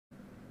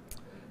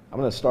I'm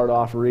going to start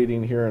off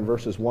reading here in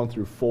verses 1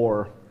 through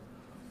 4.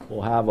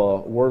 We'll have a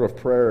word of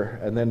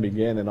prayer and then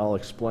begin, and I'll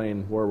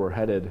explain where we're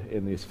headed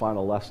in these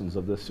final lessons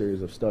of this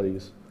series of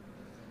studies.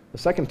 The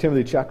 2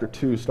 Timothy chapter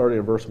 2, starting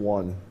in verse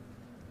 1.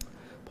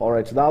 Paul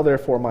writes, "Thou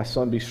therefore, my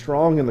son, be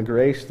strong in the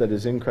grace that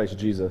is in Christ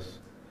Jesus.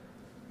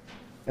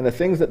 And the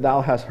things that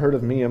thou hast heard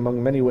of me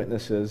among many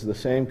witnesses, the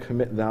same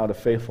commit thou to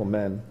faithful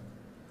men,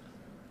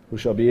 who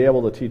shall be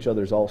able to teach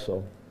others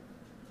also.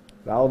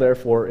 Thou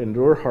therefore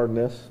endure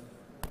hardness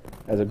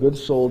as a good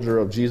soldier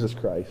of Jesus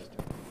Christ.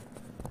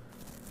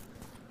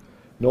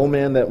 No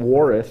man that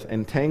warreth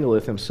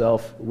entangleth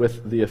himself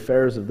with the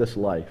affairs of this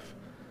life,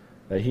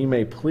 that he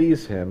may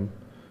please him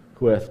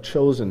who hath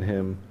chosen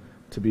him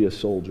to be a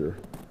soldier."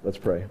 Let's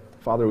pray.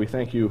 Father, we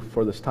thank you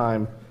for this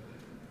time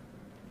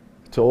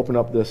to open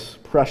up this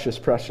precious,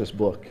 precious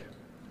book,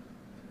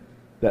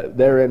 that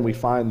therein we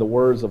find the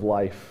words of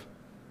life,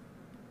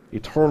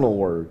 eternal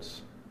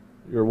words,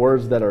 your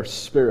words that are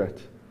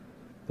spirit,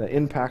 that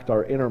impact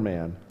our inner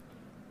man.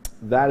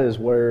 That is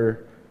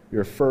where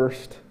your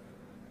first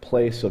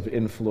place of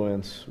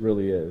influence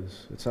really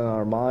is. It's in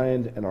our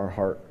mind and our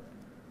heart.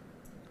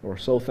 We're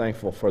so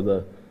thankful for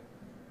the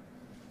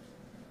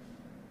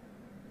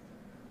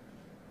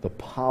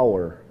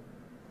power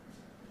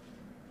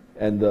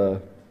and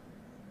the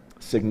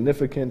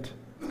significant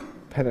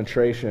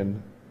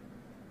penetration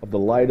of the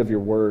light of your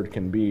word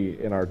can be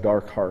in our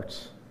dark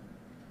hearts.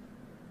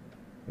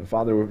 And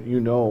Father,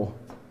 you know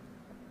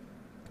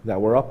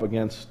that we're up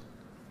against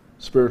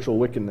spiritual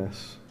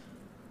wickedness.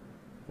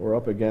 We're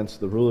up against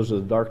the rulers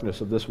of the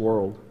darkness of this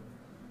world.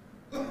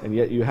 And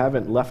yet you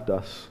haven't left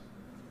us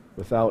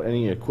without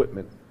any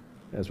equipment.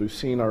 As we've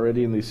seen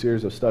already in these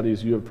series of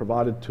studies, you have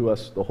provided to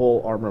us the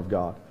whole armor of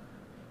God.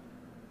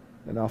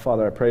 And now,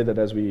 Father, I pray that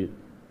as we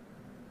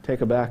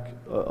take a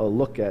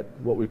look at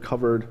what we've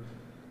covered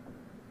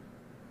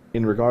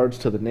in regards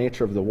to the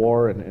nature of the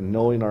war and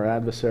knowing our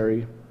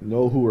adversary,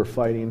 know who we're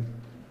fighting,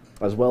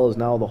 as well as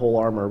now the whole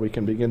armor, we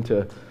can begin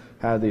to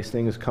have these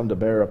things come to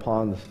bear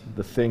upon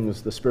the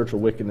things, the spiritual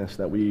wickedness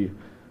that we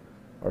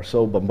are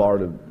so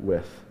bombarded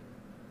with,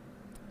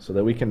 so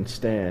that we can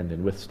stand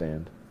and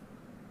withstand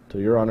to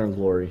your honor and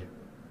glory,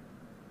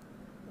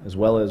 as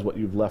well as what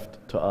you've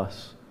left to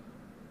us,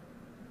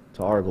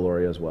 to our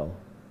glory as well.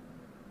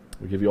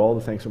 We give you all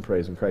the thanks and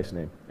praise in Christ's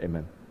name.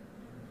 Amen.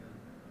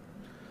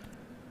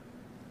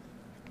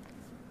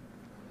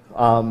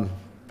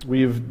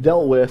 We've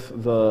dealt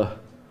with the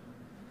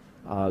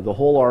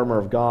whole armor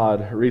of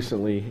God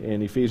recently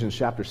in Ephesians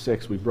chapter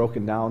 6. We've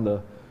broken down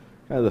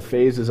the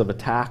phases of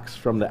attacks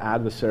from the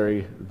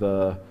adversary,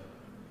 the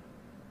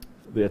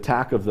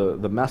attack of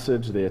the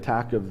message, the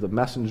attack of the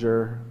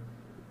messenger,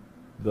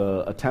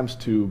 the attempts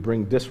to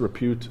bring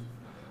disrepute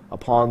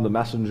upon the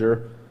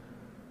messenger.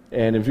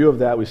 And in view of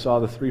that, we saw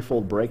the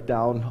threefold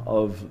breakdown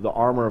of the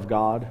armor of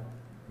God,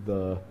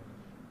 the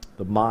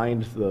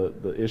mind,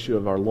 the issue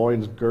of our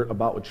loins girt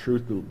about with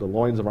truth, the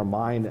loins of our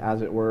mind,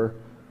 as it were,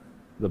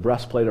 the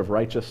breastplate of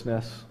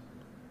righteousness,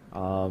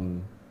 the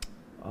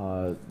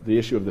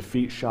issue of the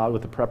feet shod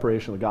with the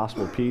preparation of the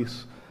gospel of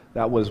peace.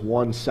 That was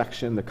one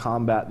section, the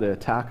combat, the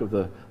attack of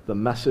the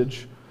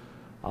message.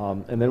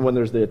 And then when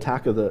there's the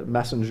attack of the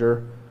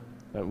messenger,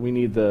 we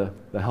need the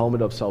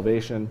helmet of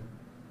salvation.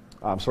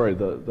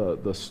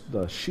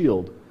 The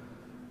shield.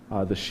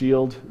 The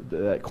shield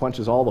that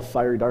quenches all the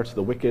fiery darts of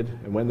the wicked.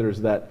 And when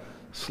there's that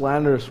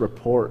slanderous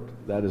report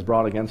that is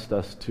brought against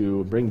us,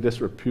 to bring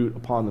disrepute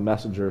upon the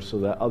messenger so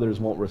that others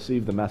won't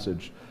receive the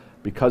message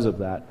because of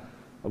that.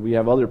 We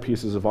have other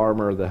pieces of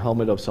armor, the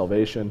helmet of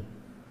salvation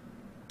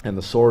and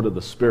the sword of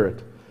the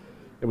Spirit.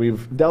 And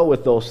we've dealt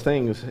with those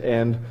things,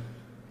 and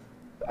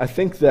I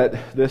think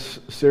that this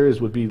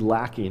series would be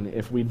lacking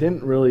if we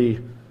didn't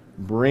really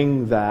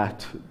bring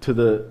that to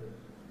the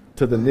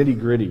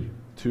nitty-gritty,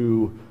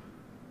 to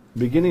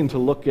beginning to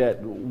look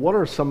at what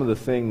are some of the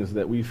things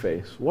that we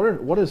face.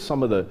 What is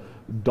some of the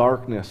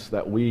darkness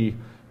that we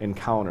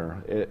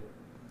encounter? It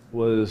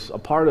was a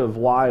part of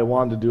why I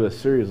wanted to do a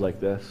series like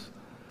this,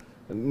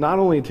 not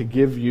only to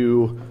give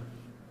you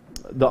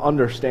the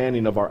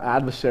understanding of our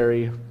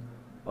adversary,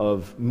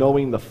 of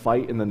knowing the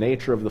fight and the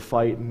nature of the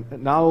fight,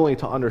 not only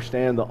to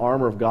understand the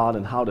armor of God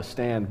and how to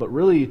stand, but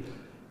really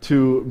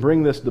to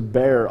bring this to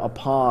bear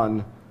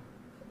upon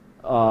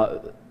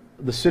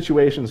the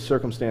situation,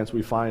 circumstance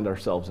we find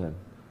ourselves in.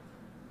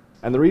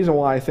 And the reason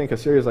why I think a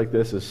series like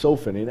this is so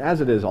fitting,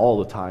 as it is all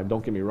the time,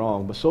 don't get me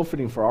wrong, but so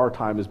fitting for our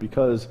time, is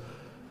because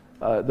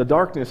the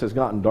darkness has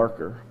gotten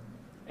darker.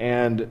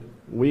 And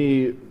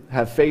we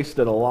have faced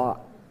it a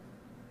lot,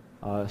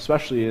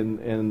 especially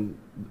in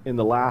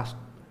the last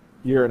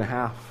year and a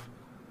half.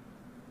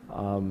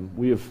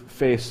 We have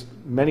faced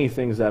many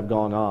things that have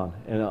gone on,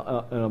 and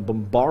a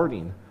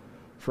bombarding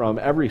from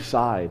every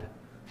side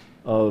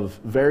of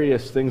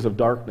various things of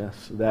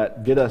darkness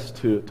that get us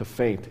to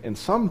faint. And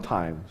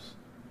sometimes,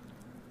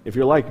 if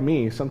you're like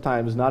me,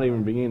 sometimes not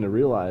even beginning to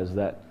realize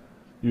that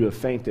you have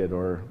fainted,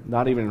 or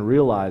not even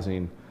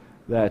realizing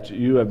that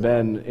you have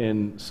been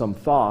in some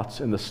thoughts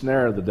in the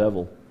snare of the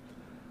devil.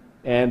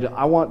 And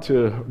I want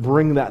to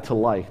bring that to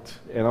light.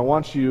 And I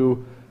want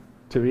you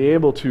to be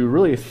able to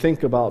really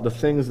think about the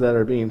things that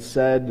are being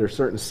said. There's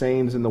certain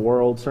sayings in the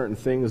world, certain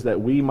things that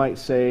we might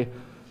say,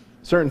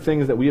 certain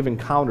things that we have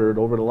encountered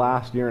over the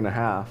last year and a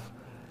half,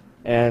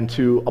 and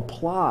to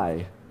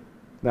apply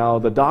now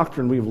the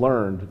doctrine we've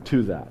learned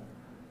to that.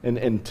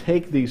 And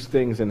take these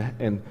things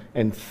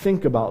and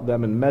think about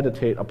them and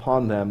meditate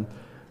upon them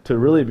to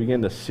really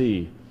begin to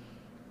see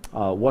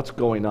what's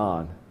going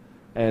on.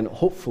 And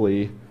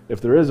hopefully, if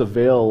there is a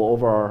veil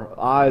over our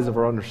eyes of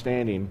our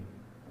understanding,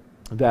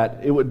 that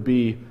it would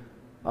be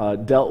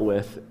dealt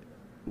with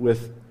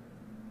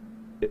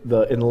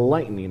the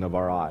enlightening of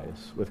our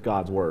eyes with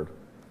God's Word.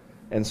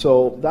 And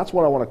so that's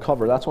what I want to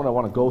cover. That's what I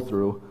want to go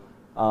through.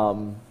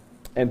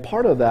 And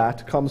part of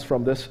that comes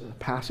from this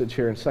passage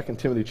here in 2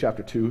 Timothy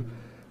chapter 2.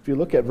 If you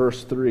look at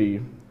verse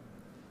 3,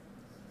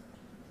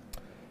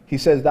 he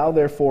says, "Thou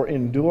therefore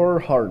endure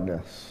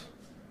hardness."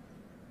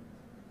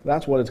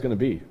 That's what it's going to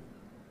be.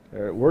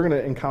 We're going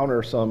to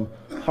encounter some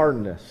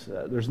hardness.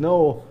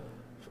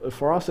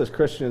 For us as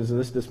Christians in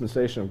this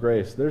dispensation of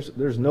grace,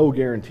 there's no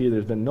guarantee,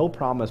 there's been no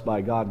promise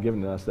by God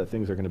given to us that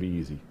things are going to be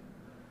easy.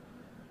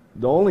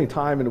 The only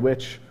time in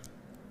which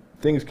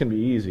things can be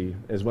easy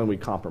is when we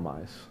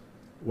compromise,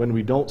 when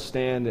we don't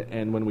stand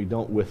and when we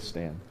don't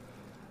withstand.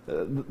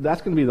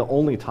 That's going to be the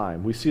only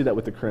time. We see that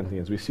with the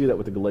Corinthians. We see that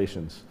with the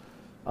Galatians.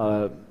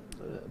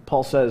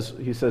 Paul says,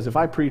 if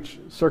I preach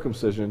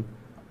circumcision,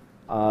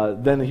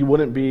 then he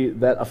wouldn't be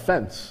that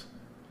offense,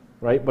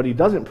 right? But he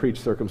doesn't preach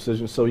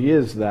circumcision, so he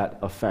is that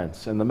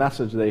offense. And the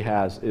message that he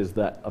has is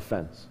that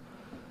offense.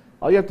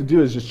 All you have to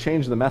do is just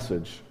change the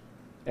message,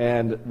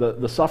 and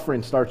the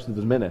suffering starts to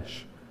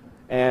diminish.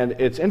 And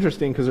it's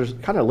interesting because there's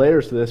kind of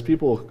layers to this.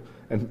 People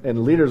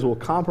and leaders will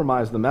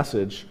compromise the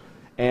message,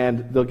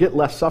 and they'll get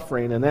less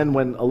suffering. And then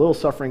when a little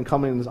suffering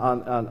comes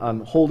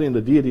on holding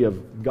the deity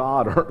of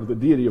God or the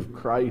deity of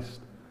Christ,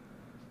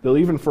 they'll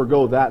even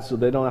forego that so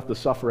they don't have to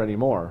suffer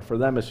anymore. For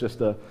them, it's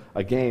just a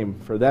game.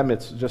 For them,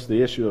 it's just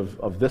the issue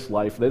of this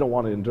life. They don't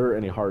want to endure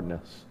any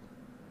hardness.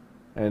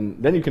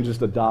 And then you can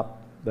just adopt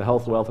the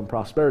health, wealth, and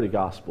prosperity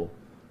gospel.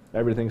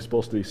 Everything's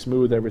supposed to be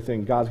smooth.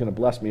 Everything, God's going to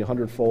bless me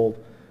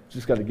 100-fold.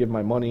 Just got to give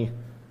my money,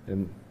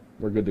 and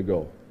we're good to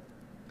go.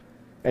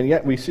 And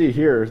yet we see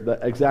here the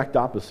exact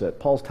opposite.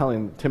 Paul's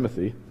telling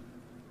Timothy,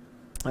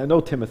 I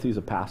know Timothy's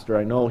a pastor.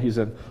 I know he's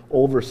an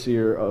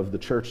overseer of the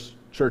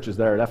churches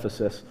there at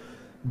Ephesus.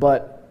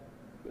 But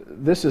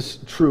this is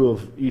true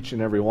of each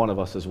and every one of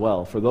us as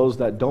well. For those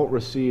that don't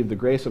receive the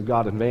grace of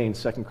God in vain,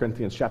 2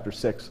 Corinthians chapter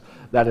 6,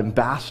 that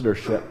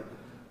ambassadorship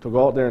to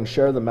go out there and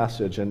share the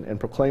message and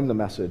proclaim the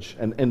message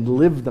and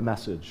live the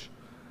message,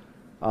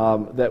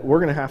 that we're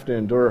going to have to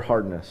endure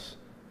hardness.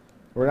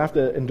 We're going to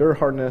have to endure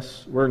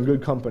hardness. We're in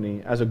good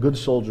company as a good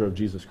soldier of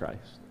Jesus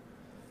Christ.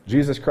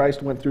 Jesus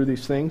Christ went through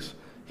these things.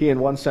 He, in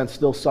one sense,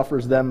 still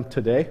suffers them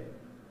today.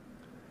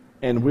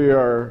 And we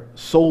are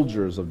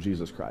soldiers of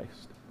Jesus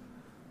Christ.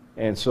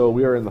 And so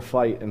we are in the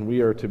fight, and we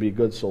are to be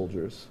good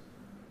soldiers.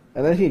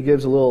 And then he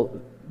gives a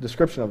little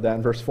description of that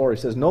in verse 4. He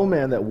says, "No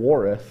man that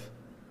warreth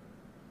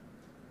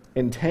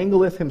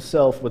entangleth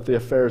himself with the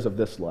affairs of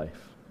this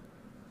life."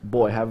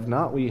 Boy, have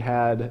not we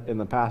had in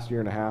the past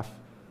year and a half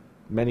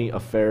many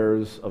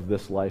affairs of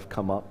this life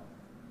come up?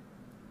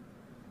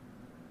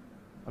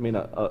 I mean,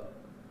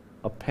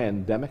 a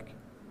pandemic.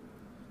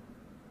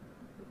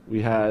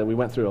 We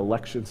went through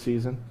election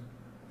season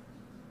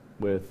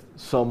with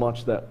so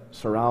much that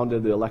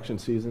surrounded the election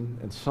season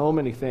and so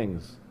many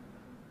things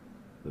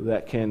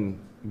that can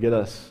get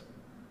us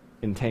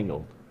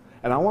entangled.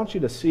 And I want you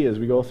to see as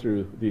we go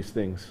through these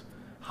things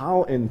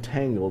how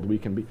entangled we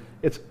can be.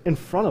 It's in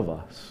front of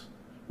us.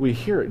 We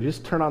hear it. You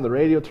just turn on the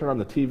radio, turn on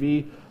the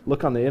TV,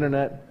 look on the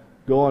internet,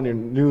 go on your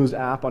news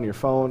app on your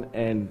phone,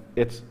 and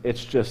it's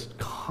just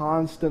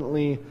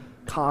constantly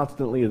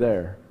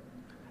there.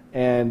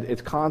 And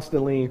it's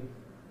constantly,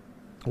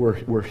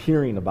 we're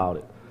hearing about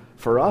it.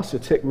 For us,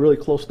 it's hit really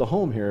close to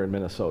home here in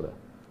Minnesota.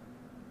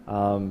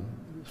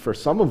 For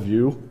some of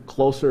you,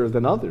 closer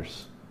than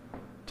others,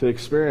 to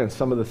experience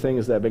some of the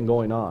things that have been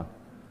going on.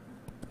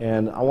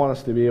 And I want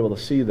us to be able to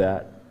see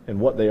that and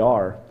what they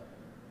are,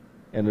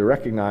 and to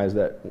recognize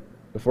that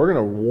if we're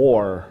going to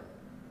war,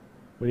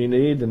 we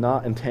need to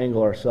not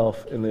entangle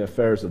ourselves in the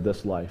affairs of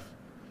this life.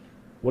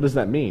 What does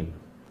that mean?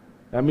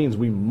 That means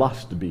we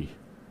must be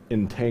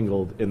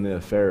entangled in the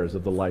affairs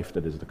of the life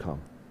that is to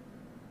come.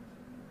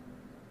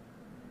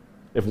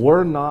 If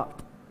we're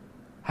not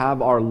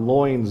have our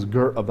loins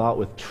girt about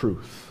with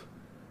truth,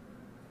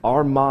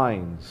 our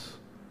minds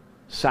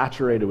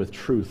saturated with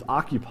truth,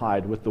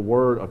 occupied with the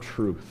word of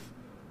truth,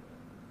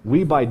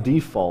 we by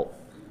default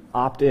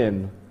opt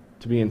in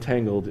to be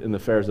entangled in the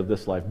affairs of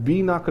this life.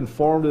 Be not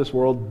conformed to this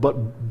world,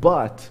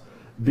 but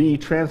be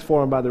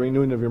transformed by the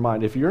renewing of your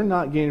mind. If you're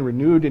not getting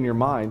renewed in your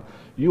mind,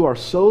 you are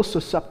so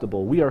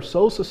susceptible, we are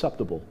so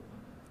susceptible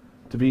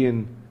to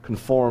being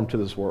conformed to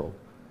this world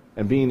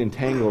and being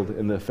entangled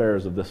in the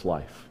affairs of this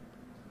life.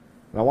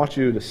 And I want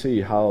you to see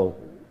how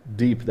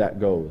deep that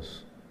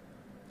goes.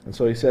 And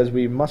so he says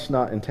we must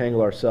not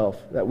entangle ourselves,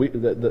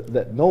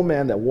 that no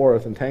man that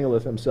warreth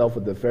entangleth himself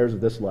with the affairs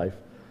of this life.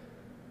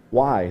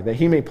 Why? That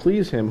he may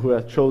please him who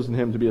hath chosen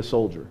him to be a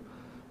soldier.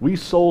 We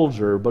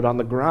soldier, but on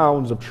the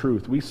grounds of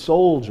truth. We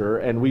soldier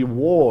and we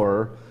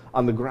war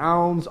on the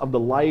grounds of the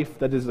life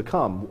that is to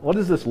come. What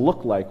does this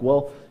look like?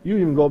 Well, you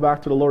even go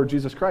back to the Lord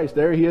Jesus Christ.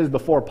 There he is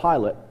before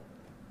Pilate.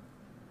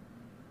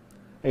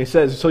 And he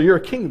says, so you're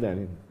a king then?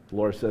 And the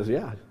Lord says,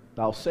 yeah,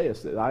 thou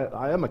sayest it.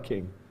 I am a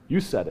king.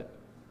 You said it.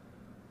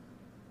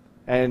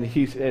 And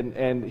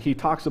he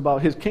talks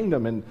about his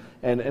kingdom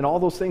and all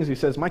those things. He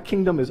says, my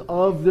kingdom is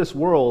of this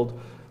world.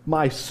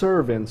 My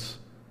servants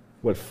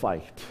would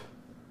fight.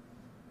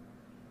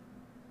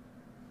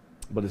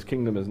 But his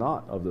kingdom is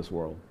not of this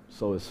world.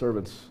 So his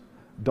servants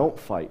don't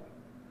fight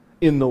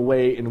in the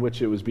way in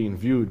which it was being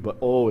viewed. But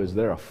oh, is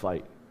there a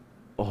fight?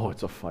 Oh,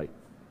 it's a fight.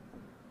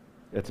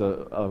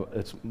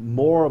 It's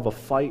more of a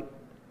fight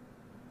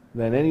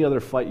than any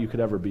other fight you could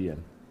ever be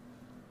in.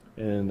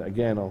 And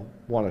again, I'll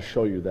want to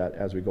show you that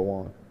as we go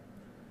on.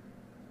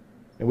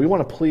 And we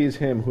want to please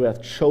him who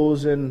hath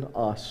chosen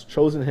us,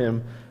 chosen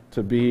him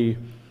to be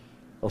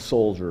a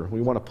soldier.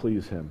 We want to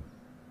please him.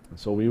 And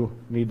so we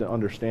need to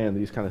understand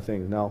these kind of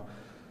things. Now,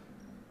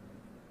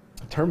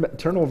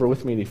 turn over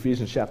with me in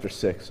Ephesians chapter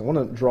 6. I want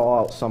to draw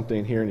out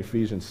something here in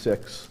Ephesians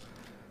 6.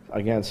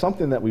 Again,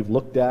 something that we've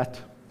looked at,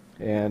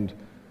 and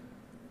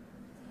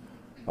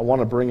I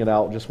want to bring it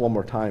out just one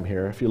more time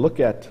here. If you look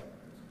at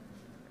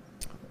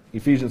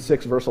Ephesians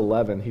 6, verse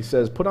 11, he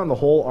says, put on the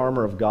whole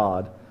armor of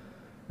God,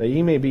 that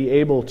ye may be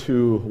able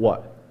to,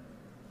 what?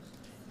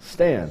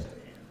 Stand,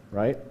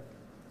 right?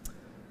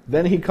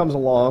 Then he comes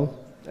along,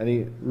 and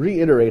he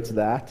reiterates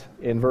that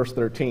in verse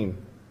 13.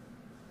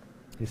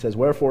 He says,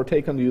 wherefore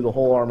take unto you the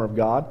whole armor of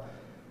God,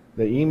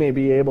 that ye may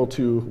be able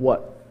to,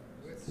 what?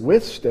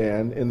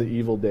 Withstand in the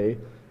evil day,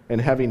 and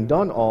having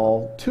done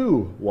all,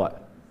 to,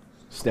 what?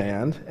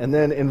 Stand. And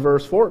then in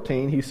verse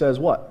 14, he says,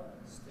 what?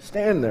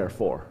 Stand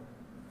therefore.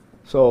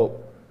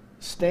 So,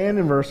 stand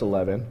in verse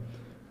 11,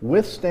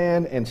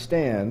 withstand and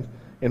stand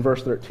in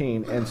verse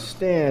 13, and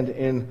stand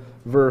in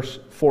verse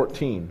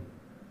 14.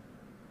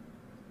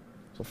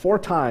 So 4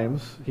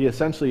 times he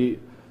essentially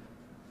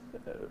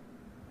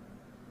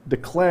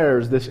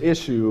declares this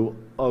issue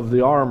of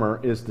the armor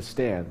is to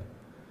stand.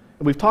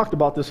 And we've talked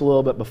about this a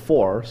little bit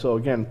before, so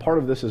again, part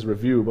of this is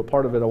review, but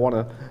part of it I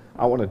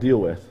want to deal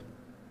with.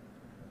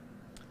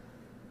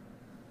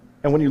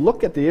 And when you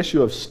look at the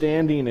issue of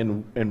standing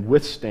and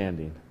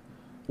withstanding,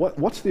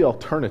 what's the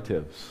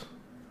alternatives?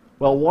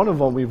 Well, one of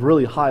them we've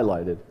really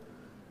highlighted.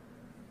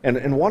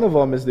 And one of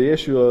them is the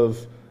issue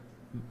of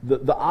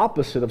the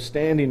opposite of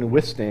standing and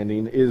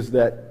withstanding is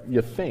that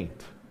you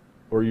faint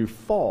or you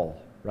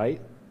fall,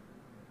 right?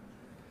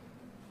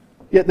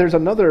 Yet there's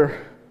another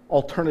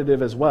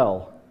alternative as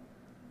well.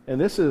 And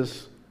this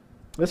is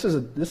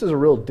a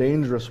real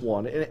dangerous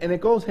one. And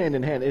it goes hand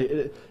in hand.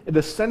 It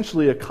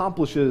essentially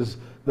accomplishes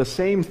the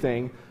same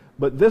thing,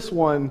 but this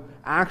one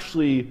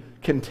actually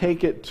can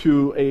take it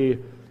to a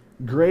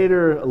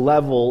greater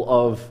level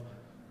of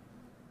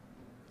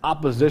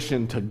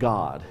opposition to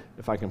God,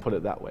 if I can put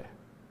it that way.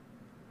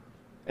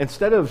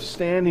 Instead of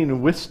standing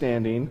and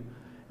withstanding,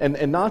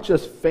 and not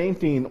just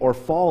fainting or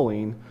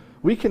falling,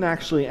 we can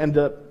actually end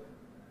up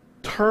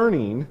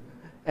turning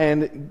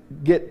and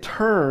get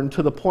turned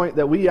to the point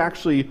that we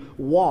actually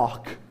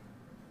walk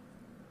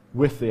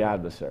with the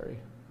adversary.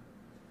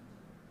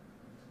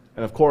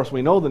 And of course,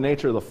 we know the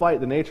nature of the fight.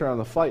 The nature of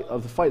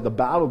the fight, the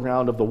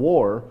battleground of the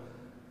war,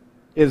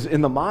 is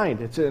in the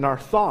mind. It's in our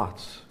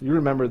thoughts. You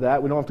remember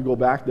that. We don't have to go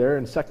back there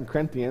in 2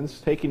 Corinthians,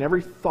 taking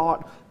every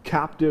thought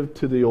captive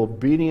to the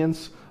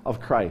obedience of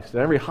Christ,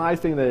 and every high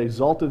thing that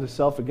exalted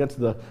itself against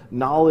the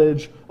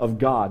knowledge of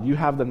God. You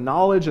have the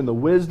knowledge and the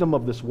wisdom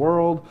of this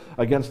world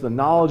against the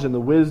knowledge and the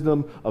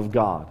wisdom of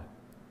God.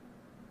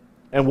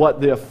 And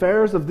what the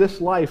affairs of this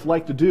life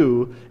like to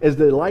do is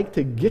they like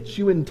to get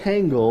you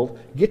entangled,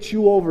 get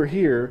you over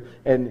here,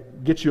 and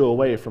get you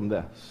away from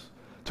this.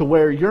 To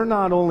where you're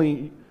not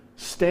only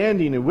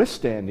standing and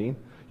withstanding,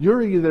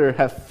 you either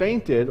have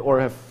fainted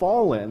or have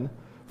fallen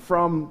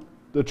from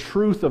the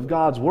truth of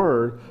God's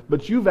Word,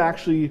 but you've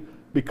actually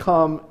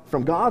become,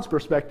 from God's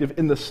perspective,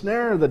 in the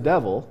snare of the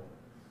devil,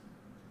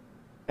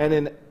 and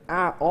in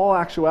all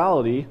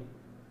actuality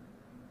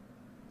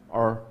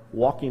are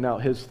walking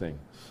out his things.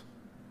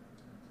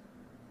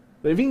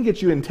 But if he can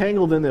get you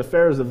entangled in the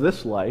affairs of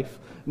this life,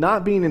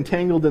 not being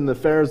entangled in the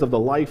affairs of the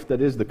life that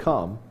is to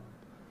come,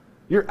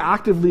 you're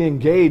actively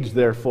engaged,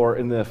 therefore,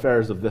 in the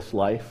affairs of this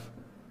life,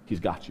 he's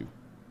got you.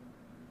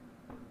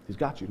 He's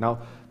got you. Now,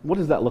 what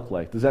does that look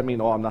like? Does that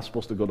mean, I'm not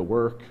supposed to go to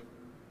work?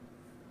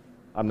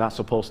 I'm not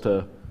supposed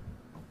to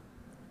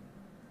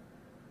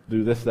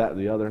do this, that, and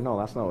the other? No,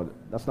 that's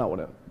not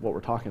what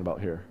we're talking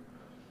about here.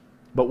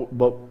 But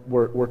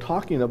we're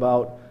talking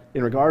about,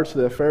 in regards to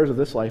the affairs of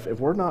this life, if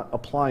we're not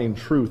applying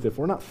truth, if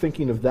we're not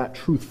thinking of that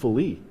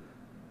truthfully,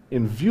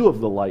 in view of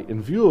the light,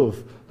 in view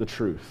of the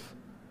truth,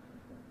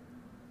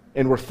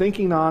 and we're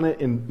thinking on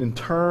it in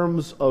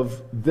terms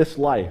of this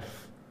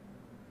life,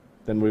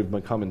 then we've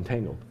become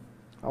entangled.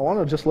 I want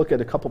to just look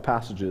at a couple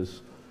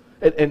passages.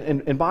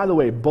 And by the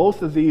way,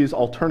 both of these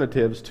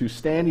alternatives to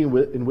standing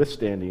and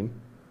withstanding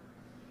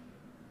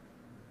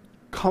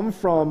come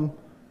from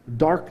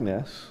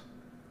darkness.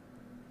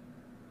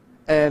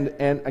 And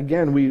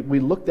again, we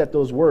looked at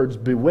those words,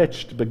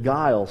 bewitched,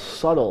 beguile,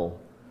 subtle.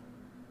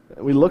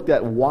 We looked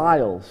at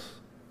wiles.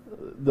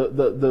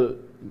 The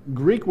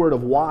Greek word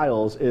of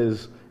wiles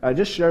is, I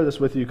just share this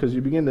with you because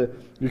you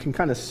can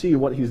kind of see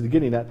what he's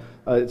getting at.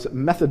 It's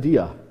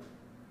methodia,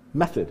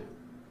 method.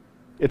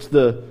 It's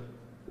the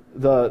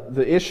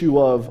issue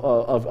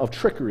of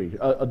trickery.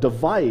 A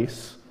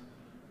device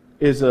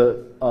is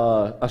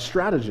a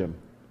stratagem.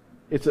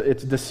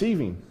 It's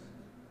deceiving,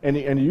 and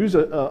you use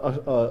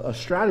a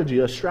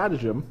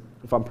stratagem,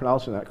 if I'm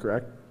pronouncing that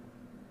correct,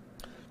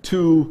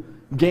 to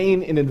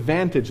gain an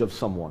advantage of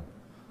someone.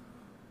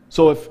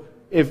 So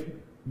if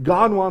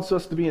God wants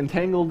us to be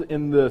entangled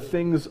in the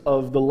things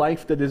of the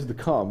life that is to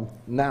come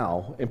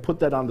now and put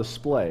that on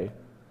display,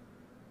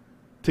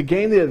 to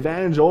gain the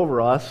advantage over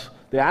us,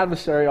 the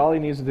adversary, all he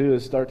needs to do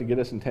is start to get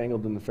us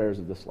entangled in the affairs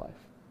of this life.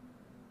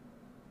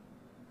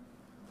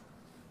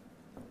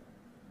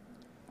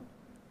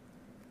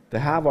 To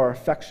have our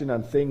affection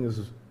on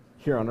things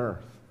here on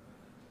earth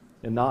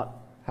and not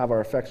have our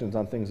affections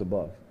on things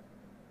above.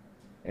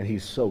 And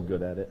he's so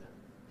good at it.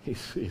 He's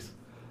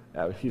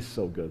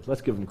so good.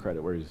 Let's give him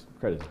credit where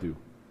credit's due.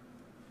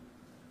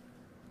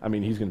 I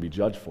mean, he's going to be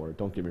judged for it,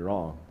 don't get me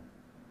wrong.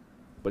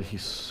 But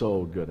he's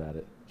so good at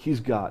it. He's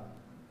got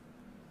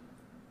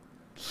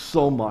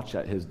so much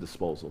at his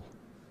disposal.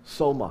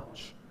 So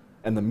much.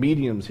 And the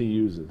mediums he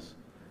uses,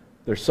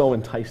 they're so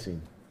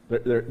enticing.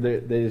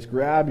 They just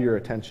grab your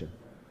attention.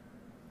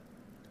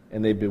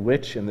 And they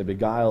bewitch and they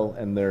beguile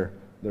and they're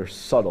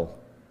subtle.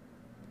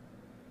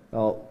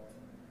 Now,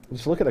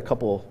 just look at a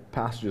couple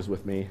passages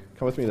with me.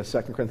 Come with me to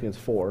 2 Corinthians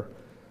 4.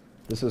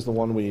 This is the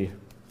one we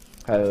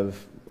have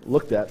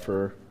looked at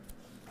for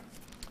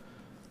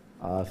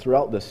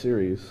throughout this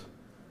series.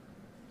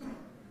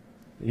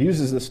 He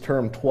uses this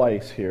term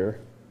twice here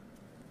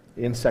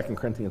in 2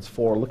 Corinthians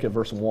 4. Look at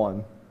verse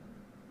 1.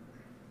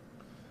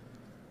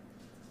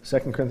 2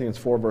 Corinthians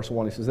 4, verse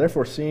 1. He says,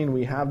 "Therefore, seeing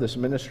we have this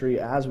ministry,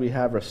 as we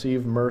have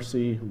received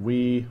mercy,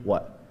 we,"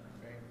 what?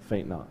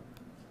 Faint not.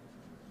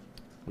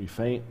 We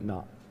faint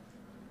not.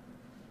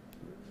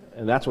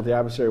 And that's what the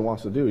adversary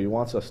wants to do. He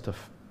wants us to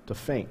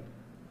faint,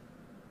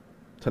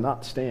 to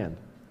not stand.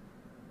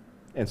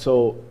 And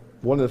so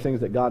one of the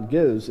things that God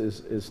gives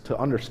is to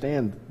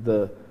understand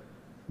the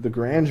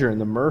grandeur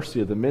and the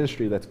mercy of the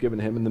ministry that's given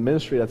him and the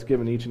ministry that's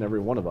given each and every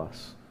one of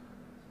us.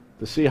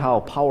 To see how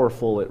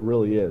powerful it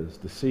really is,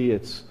 to see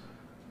its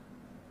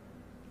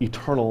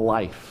eternal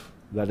life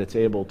that it's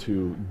able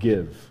to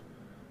give,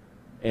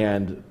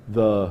 and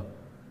the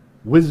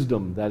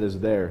wisdom that is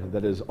there,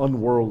 that is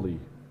unworldly,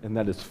 and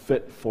that is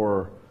fit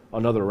for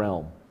another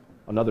realm,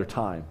 another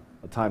time,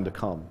 a time to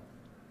come.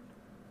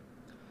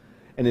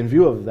 And in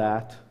view of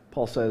that,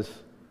 Paul says,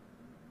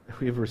 if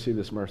we have received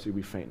this mercy,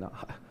 we faint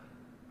not.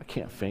 I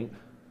can't faint.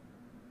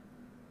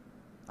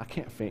 I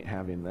can't faint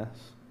having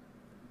this.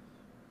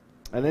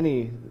 And then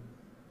he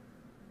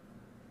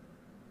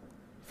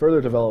further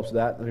develops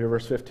that in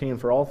verse 15,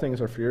 "For all things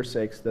are for your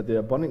sakes, that the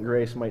abundant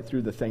grace might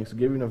through the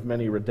thanksgiving of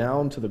many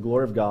redound to the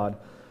glory of God,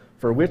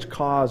 for which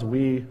cause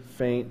we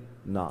faint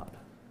not.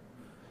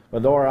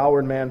 But though our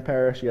outward man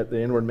perish, yet the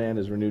inward man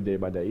is renewed day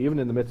by day." Even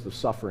in the midst of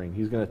suffering,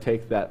 he's going to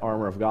take that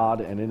armor of God,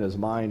 and in his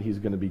mind he's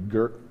going to be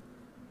girt,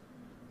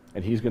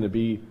 and he's going to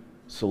be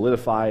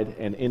solidified,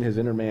 and in his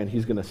inner man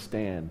he's going to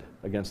stand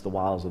against the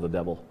wiles of the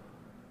devil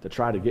to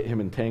try to get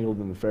him entangled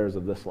in the affairs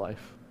of this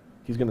life.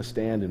 He's going to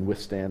stand and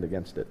withstand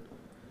against it.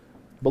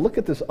 But look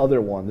at this other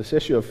one, this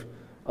issue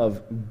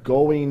of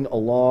going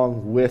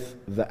along with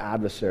the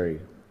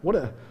adversary. What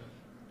a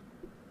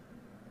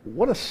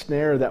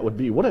snare that would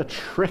be. What a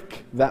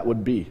trick that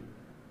would be.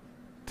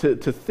 To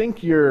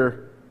think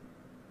you're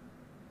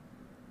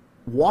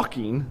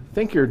walking,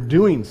 think you're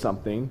doing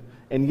something,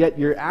 and yet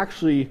you're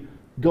actually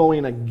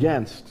going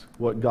against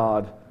what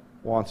God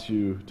wants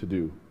you to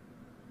do.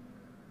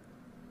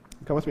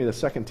 Come with me to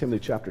 2 Timothy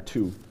chapter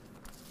 2.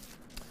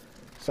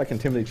 2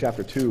 Timothy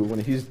chapter 2, when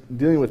he's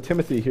dealing with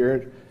Timothy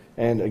here,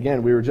 and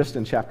again, we were just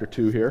in chapter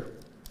 2 here,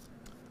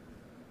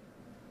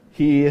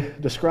 he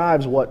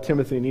describes what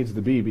Timothy needs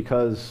to be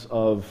because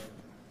of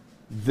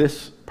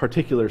this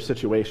particular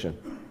situation.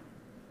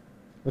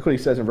 Look what he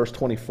says in verse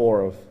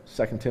 24 of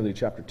 2 Timothy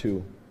chapter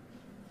 2.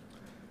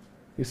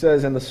 He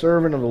says, "And the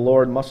servant of the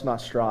Lord must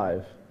not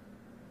strive,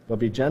 but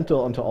be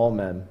gentle unto all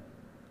men,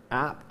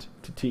 apt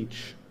to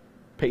teach,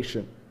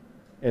 patient,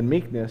 and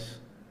meekness,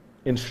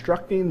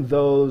 instructing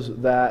those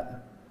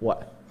that,"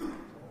 what?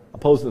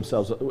 Oppose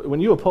themselves. When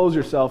you oppose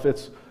yourself,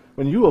 it's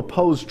when you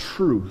oppose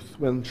truth,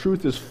 when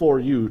truth is for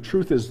you,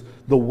 truth is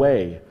the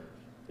way.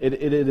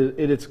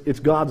 It's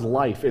God's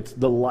life. It's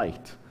the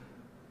light.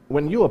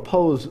 When you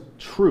oppose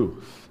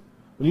truth,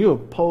 when you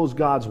oppose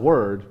God's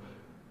word,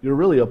 you're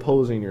really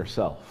opposing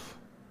yourself.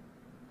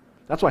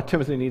 That's why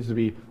Timothy needs to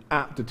be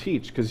apt to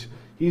teach, because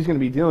he's going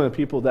to be dealing with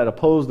people that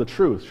oppose the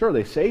truth. Sure,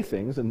 they say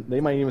things, and they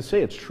might even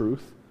say it's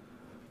truth,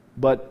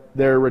 but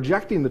they're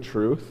rejecting the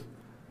truth,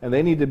 and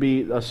they need to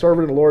be, a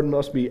servant of the Lord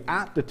must be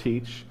apt to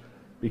teach,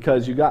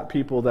 because you got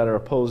people that are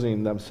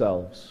opposing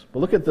themselves. But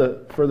look at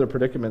the further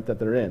predicament that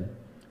they're in,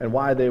 and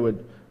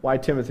why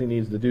Timothy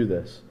needs to do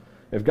this.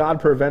 If God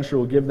peradventure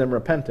will give them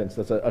repentance,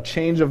 that's a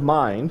change of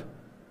mind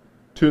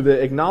to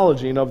the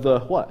acknowledging of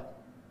the what?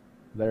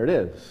 There it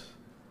is.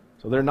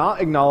 So they're not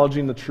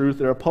acknowledging the truth,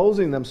 they're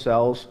opposing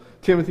themselves.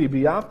 Timothy,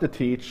 be apt to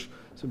teach,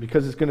 so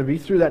because it's going to be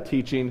through that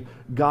teaching,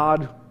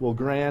 God will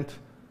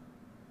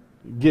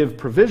give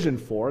provision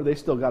for, they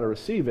still got to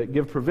receive it,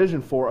 give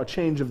provision for a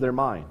change of their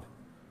mind.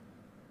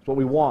 It's what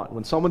we want.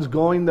 When someone's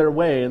going their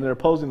way and they're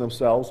opposing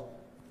themselves,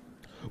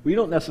 we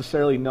don't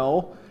necessarily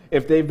know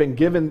if they've been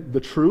given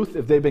the truth,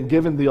 if they've been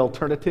given the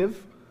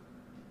alternative.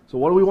 So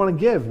what do we want to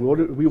give?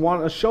 We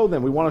want to show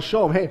them. We want to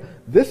show them, hey,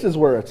 this is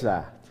where it's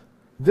at.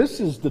 This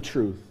is the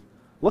truth.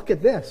 Look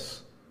at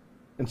this.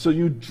 And so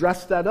you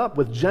dress that up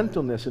with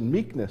gentleness and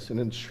meekness and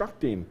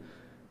instructing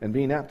and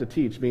being apt to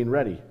teach, being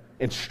ready,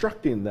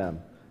 instructing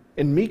them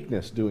in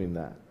meekness, doing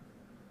that.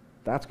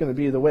 That's going to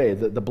be the way.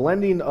 The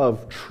blending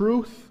of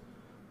truth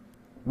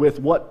with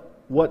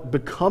what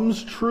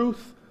becomes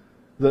truth,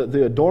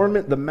 the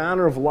adornment, the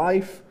manner of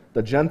life,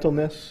 the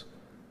gentleness,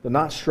 the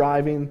not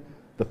striving,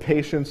 the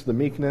patience, the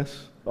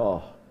meekness.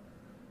 Oh,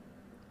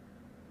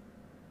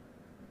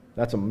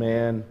 that's a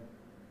man,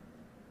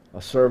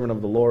 a servant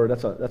of the Lord.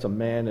 That's a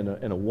man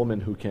and a woman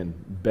who can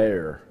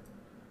bear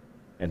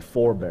and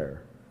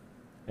forbear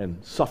and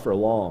suffer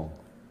long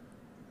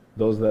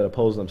those that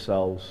oppose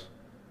themselves,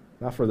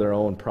 not for their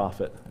own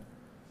profit,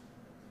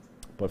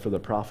 but for the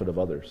profit of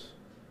others.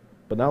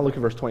 But now look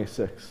at verse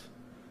 26.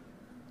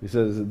 He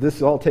says,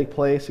 this all take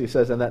place, he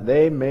says, and that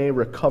they may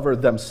recover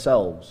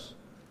themselves.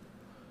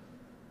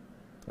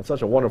 That's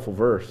such a wonderful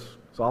verse.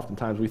 So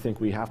oftentimes we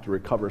think we have to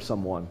recover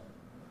someone.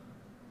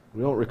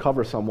 We don't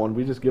recover someone,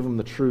 we just give them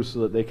the truth so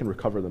that they can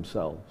recover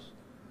themselves.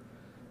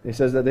 And he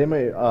says that they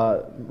may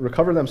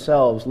recover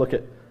themselves, look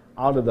at,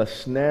 out of the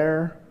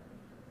snare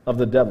of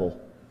the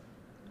devil,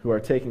 who are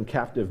taken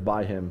captive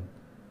by him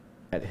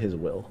at his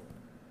will.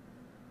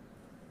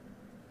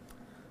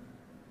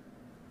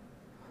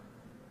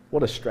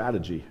 What a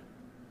strategy.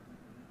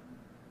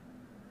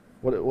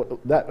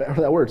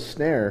 That word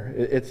snare,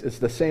 it's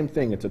the same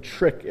thing. It's a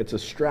trick. It's a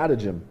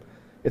stratagem.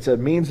 It's a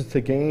means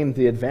to gain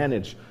the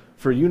advantage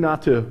for you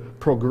not to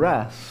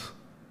progress.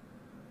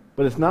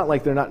 But it's not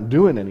like they're not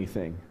doing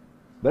anything.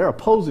 They're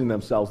opposing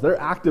themselves.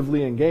 They're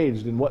actively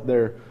engaged in what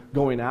they're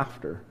going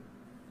after.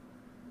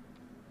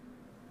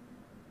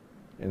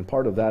 And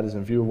part of that is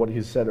in view of what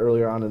he said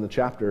earlier on in the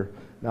chapter,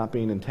 not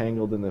being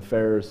entangled in the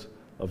affairs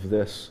of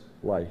this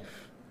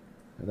life.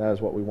 And that is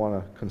what we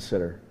want to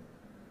consider.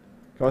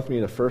 Come with me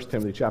to 1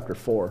 Timothy chapter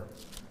 4.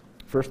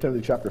 1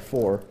 Timothy chapter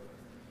 4.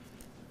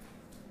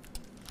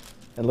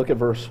 And look at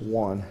verse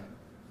 1.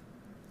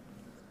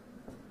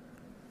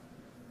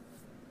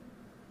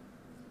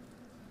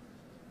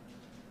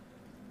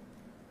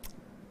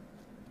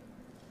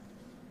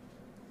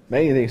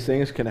 Many of these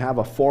things can have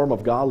a form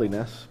of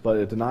godliness, but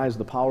it denies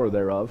the power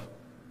thereof.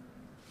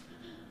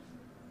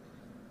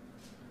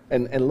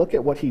 And look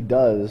at what he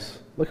does.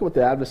 Look at what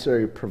the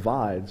adversary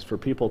provides for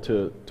people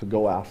to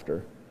go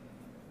after.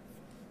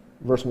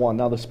 Verse 1,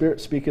 now the Spirit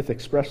speaketh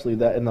expressly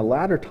that in the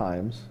latter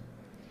times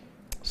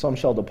some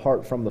shall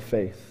depart from the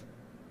faith.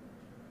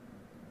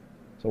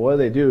 So what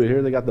do?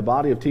 Here they got the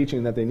body of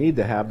teaching that they need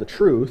to have, the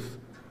truth,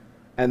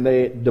 and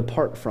they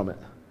depart from it.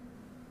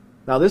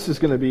 Now this is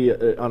going to be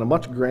on a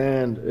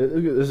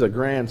this is a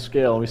grand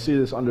scale, and we see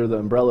this under the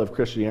umbrella of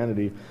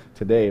Christianity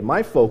today.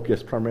 My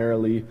focus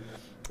primarily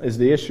is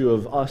the issue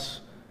of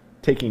us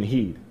taking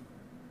heed,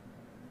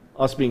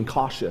 us being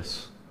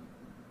cautious,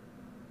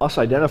 us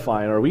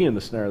identifying, are we in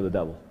the snare of the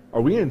devil?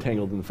 Are we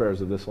entangled in the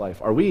affairs of this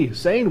life? Are we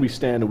saying we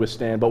stand and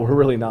withstand, but we're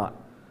really not?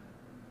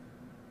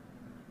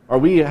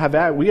 Have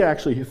we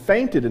actually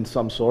fainted in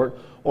some sort,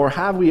 or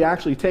have we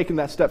actually taken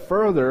that step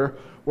further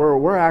where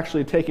we're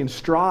actually taking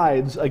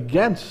strides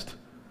against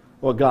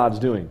what God's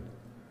doing?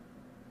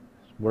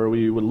 Where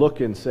we would look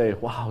and say,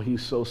 wow,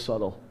 he's so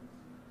subtle.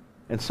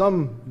 And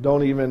some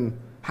don't even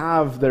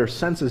have their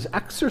senses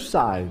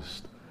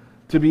exercised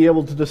to be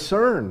able to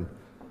discern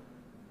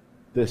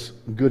this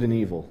good and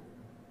evil.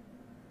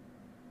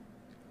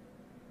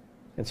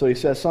 And so he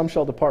says, some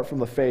shall depart from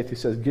the faith. He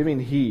says, giving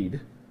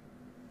heed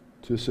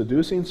to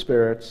seducing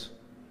spirits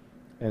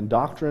and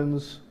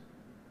doctrines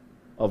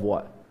of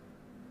what?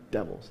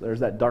 Devils. There's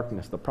that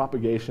darkness, the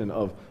propagation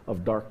of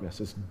darkness.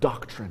 It's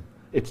doctrine.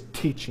 It's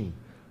teaching.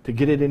 To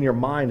get it in your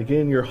mind, to get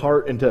it in your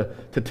heart, and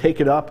to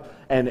take it up.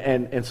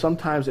 And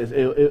sometimes,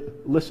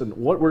 listen,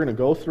 what we're going to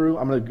go through,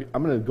 I'm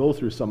going to go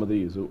through some of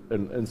these.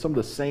 And some of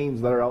the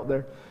sayings that are out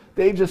there,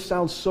 they just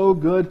sound so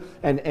good.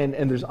 And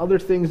there's other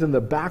things in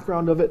the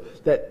background of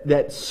it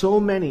that so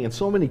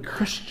many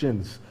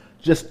Christians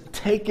just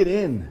take it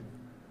in.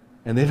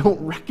 And they don't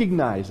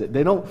recognize it.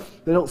 They don't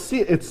see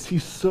it.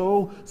 He's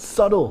so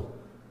subtle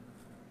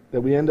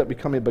that we end up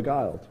becoming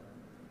beguiled.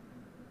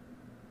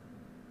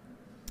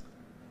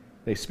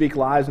 They speak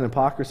lies and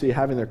hypocrisy,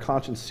 having their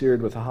conscience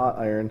seared with a hot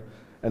iron.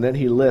 And then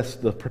he lists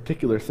the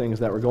particular things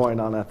that were going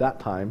on at that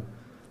time.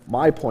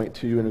 My point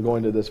to you in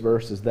going to this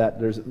verse is that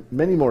there's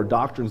many more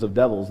doctrines of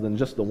devils than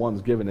just the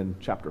ones given in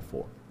chapter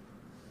 4.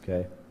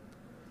 Okay?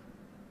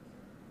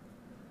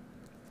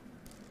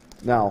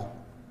 Now,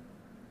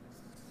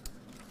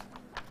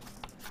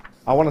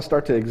 I want to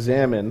start to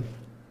examine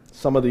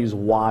some of these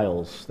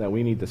wiles that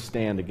we need to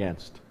stand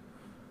against.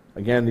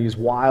 Again, these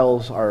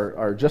wiles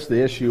are just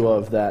the issue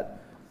of that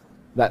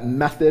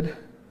method,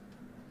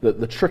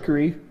 the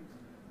trickery.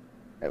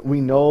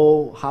 We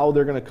know how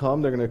they're going to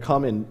come. They're going to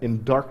come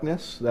in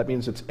darkness. That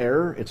means it's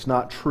error. It's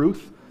not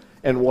truth.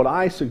 And what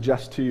I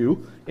suggest to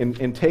you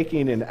in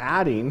taking and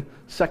adding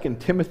 2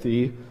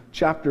 Timothy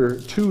chapter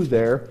 2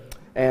 there,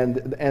 and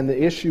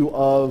the issue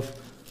of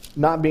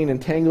not being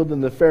entangled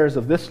in the affairs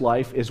of this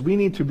life, is we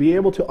need to be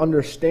able to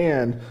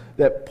understand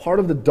that part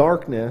of the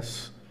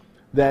darkness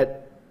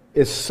that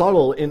is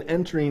subtle in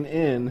entering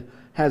in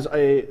has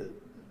a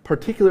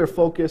particular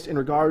focus in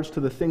regards to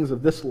the things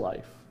of this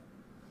life.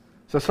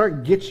 So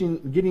start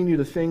getting you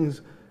to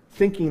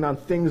thinking on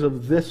things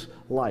of this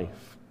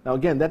life. Now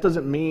again, that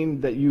doesn't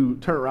mean that you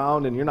turn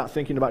around and you're not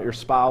thinking about your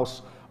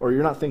spouse or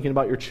you're not thinking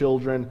about your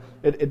children.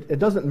 It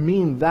doesn't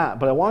mean that,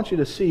 but I want you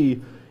to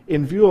see,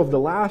 in view of the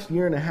last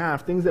year and a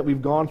half, things that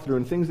we've gone through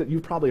and things that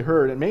you've probably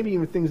heard, and maybe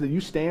even things that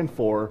you stand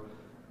for,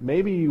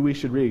 maybe we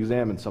should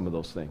re-examine some of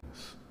those things.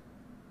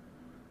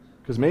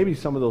 Because maybe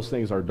some of those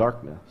things are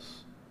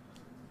darkness.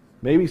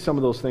 Maybe some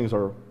of those things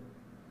are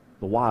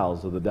the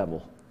wiles of the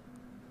devil.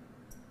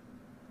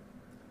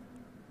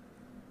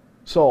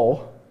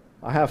 So,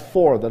 I have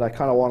 4 that I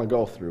kind of want to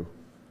go through.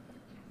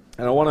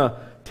 And I want to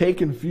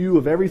take in view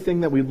of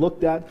everything that we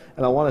looked at,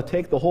 and I want to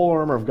take the whole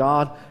armor of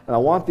God, and I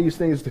want these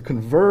things to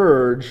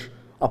converge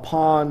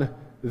upon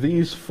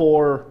these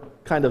 4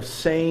 kind of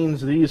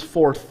sayings, these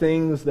 4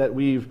 things that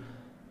we've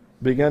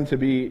begun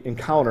to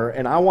encounter,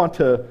 and I want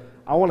to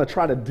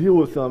try to deal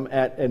with them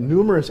at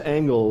numerous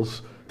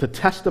angles to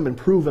test them and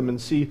prove them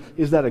and see,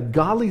 is that a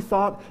godly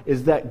thought?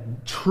 Is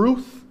that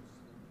truth?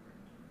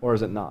 Or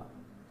is it not?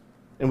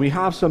 And we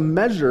have some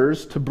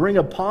measures to bring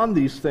upon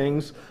these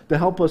things to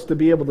help us to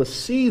be able to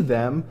see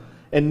them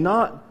and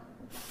not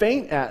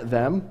faint at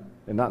them,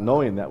 and not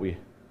knowing that we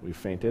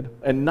fainted,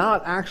 and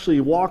not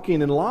actually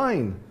walking in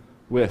line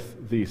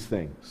with these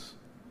things.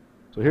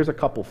 So here's a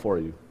couple for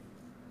you.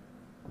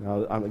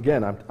 Now,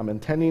 I'm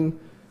intending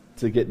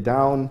to get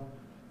down.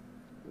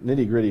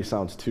 Nitty-gritty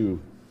sounds too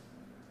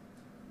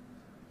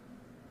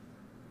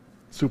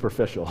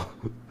superficial.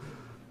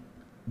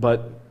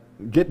 But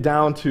get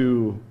down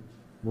to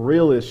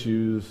real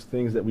issues,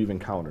 things that we've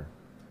encountered.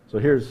 So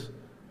here's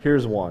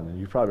one, and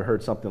you've probably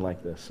heard something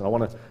like this. And I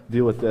want to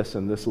deal with this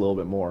and this a little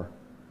bit more.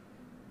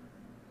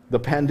 The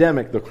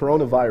pandemic, the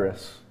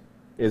coronavirus,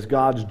 is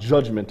God's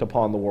judgment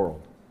upon the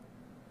world.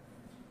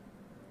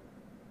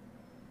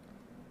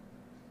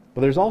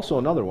 But there's also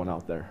another one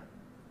out there.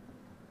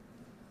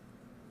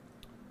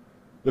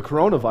 The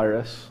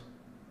coronavirus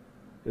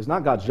is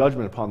not God's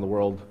judgment upon the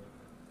world.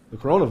 The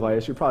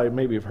coronavirus, you probably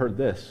maybe have heard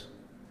this,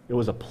 it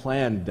was a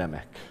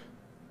plandemic.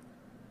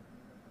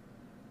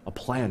 A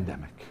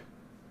plandemic.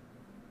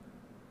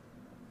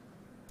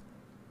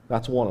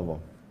 That's one of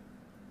them.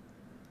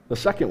 The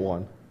second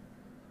one,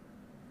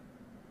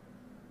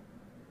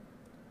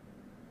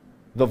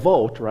 the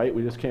vote, right?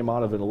 We just came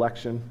out of an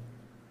election.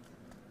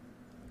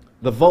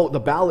 The vote, the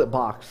ballot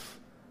box,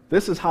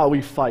 this is how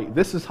we fight.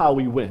 This is how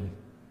we win.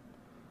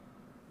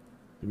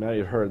 You may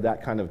have heard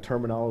that kind of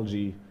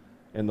terminology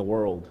in the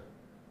world.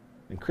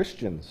 And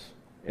Christians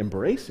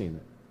embracing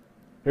it.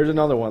 Here's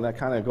another one that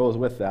kind of goes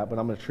with that, but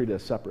I'm going to treat it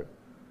as separate.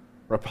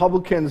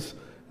 Republicans,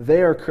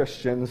 they are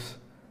Christians.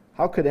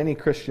 How could any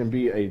Christian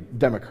be a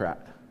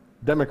Democrat?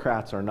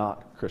 Democrats are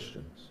not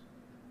Christians.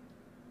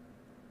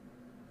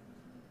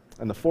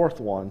 And the fourth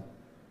one,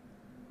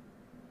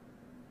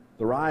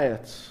 the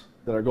riots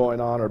that are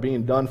going on are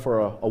being done for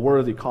a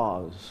worthy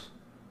cause.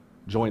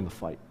 Join the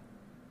fight.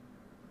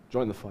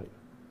 Join the fight.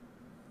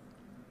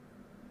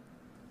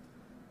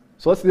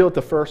 So let's deal with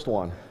the first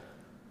one.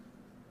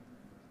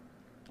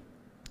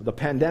 The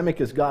pandemic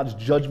is God's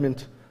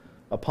judgment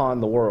upon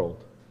the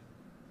world.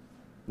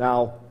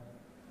 Now,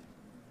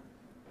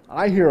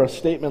 I hear a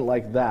statement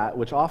like that,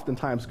 which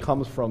oftentimes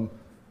comes from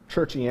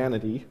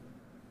churchianity,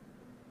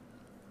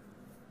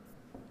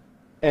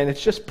 and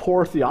it's just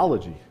poor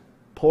theology,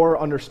 poor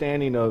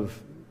understanding of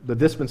the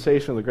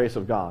dispensation of the grace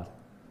of God.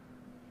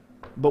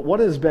 But what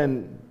has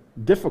been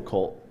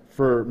difficult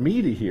for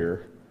me to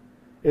hear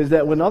is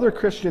that when other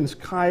Christians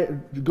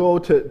go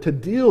to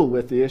deal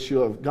with the issue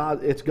of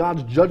God, it's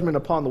God's judgment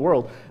upon the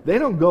world, they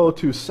don't go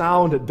to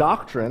sound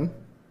doctrine.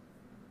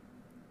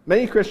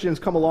 Many Christians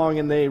come along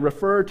and they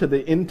refer to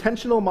the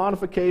intentional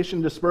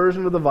modification,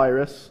 dispersion of the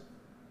virus.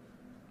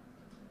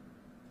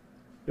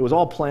 It was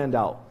all planned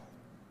out.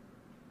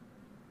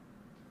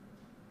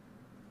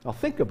 Now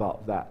think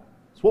about that.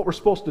 It's what we're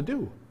supposed to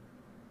do.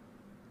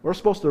 We're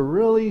supposed to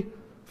really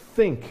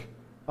think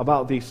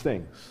about these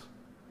things.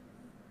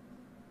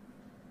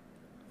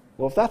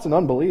 Well, if that's an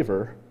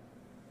unbeliever,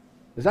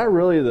 Is that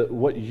really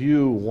what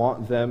you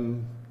want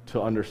them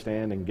to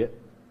understand and get?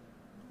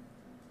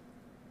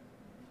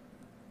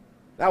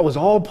 That was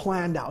all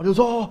planned out. It was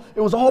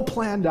all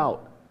planned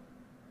out.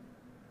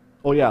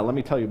 Oh yeah, let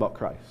me tell you about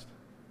Christ.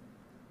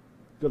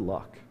 Good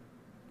luck.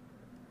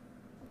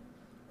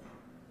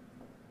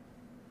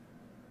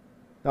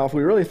 Now, if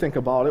we really think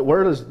about it,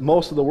 where does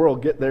most of the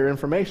world get their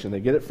information? They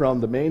get it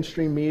from the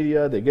mainstream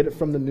media, they get it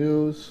from the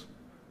news.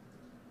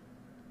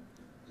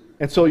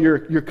 And so you're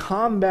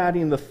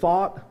combating the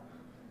thought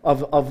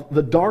of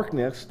the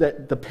darkness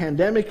that the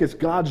pandemic is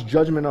God's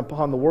judgment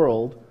upon the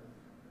world,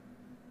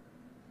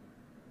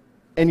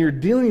 and you're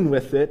dealing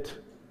with it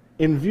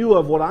in view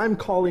of what I'm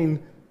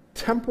calling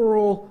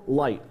temporal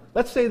light.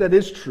 Let's say that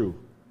is true.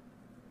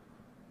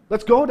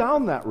 Let's go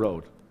down that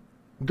road.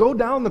 Go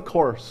down the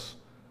course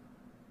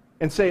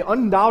and say,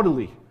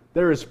 undoubtedly,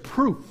 there is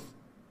proof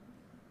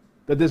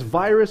that this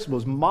virus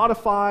was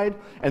modified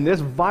and this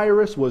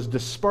virus was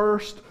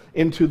dispersed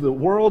into the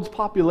world's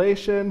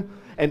population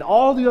and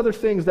all the other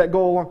things that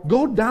go along.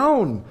 Go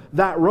down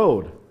that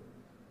road.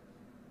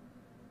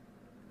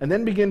 And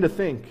then begin to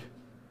think,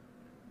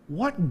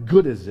 what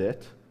good is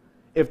it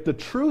if the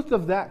truth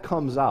of that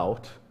comes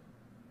out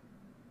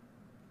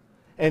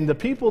and the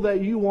people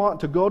that you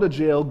want to go to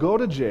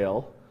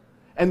jail,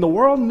 and the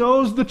world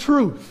knows the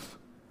truth?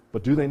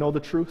 But do they know the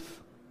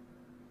truth?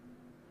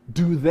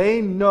 Do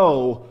they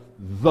know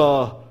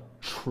the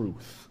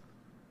truth?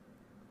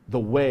 The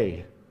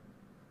way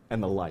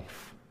and the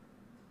life.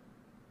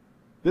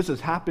 This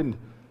has happened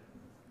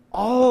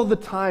all the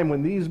time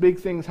when these big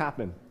things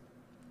happen.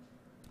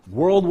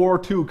 World War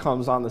II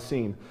comes on the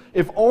scene.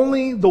 If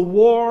only the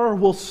war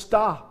will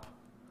stop.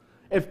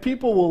 If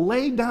people will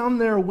lay down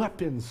their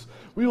weapons,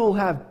 we will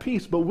have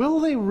peace. But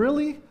will they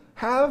really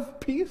have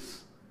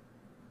peace?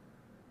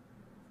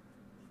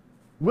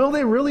 Will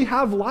they really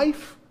have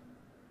life?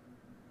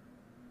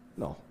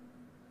 No.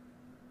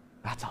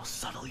 That's how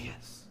subtle he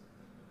is.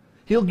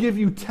 He'll give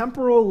you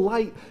temporal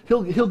light.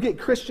 He'll get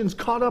Christians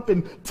caught up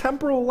in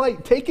temporal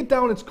light. Take it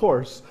down its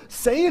course.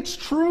 Say it's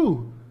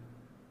true.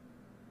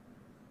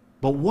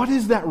 But what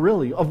is that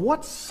really? Of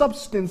what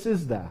substance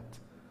is that?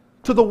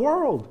 To the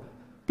world.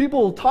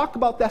 People will talk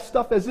about that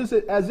stuff as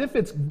if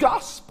it's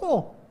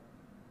gospel.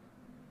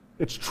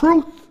 It's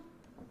truth.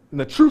 And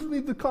the truth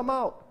needs to come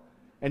out.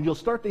 And you'll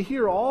start to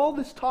hear all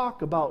this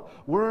talk about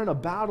we're in a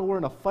battle, we're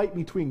in a fight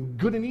between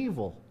good and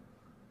evil.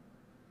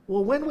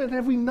 Well, when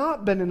have we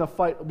not been in a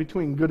fight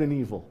between good and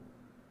evil?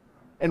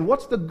 And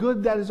what's the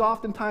good that is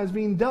oftentimes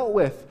being dealt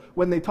with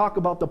when they talk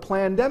about the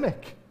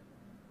pandemic?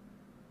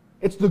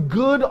 It's the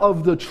good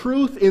of the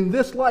truth in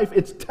this life.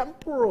 It's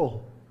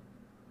temporal.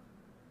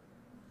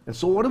 And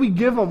so what do we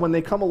give them when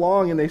they come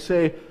along and they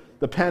say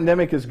the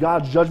pandemic is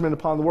God's judgment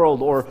upon the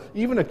world? Or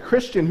even a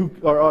Christian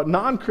or a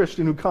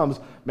non-Christian who comes,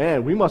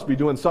 man, we must be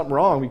doing something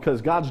wrong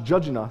because God's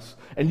judging us.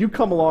 And you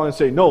come along and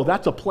say, no,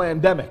 that's a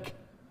plandemic.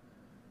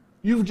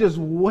 You've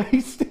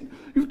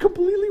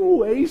completely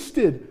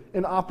wasted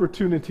an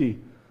opportunity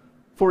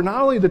for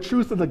not only the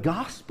truth of the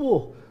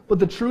gospel, but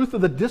the truth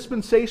of the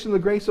dispensation of the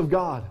grace of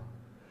God.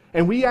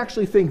 And we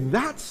actually think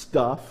that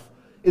stuff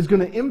is going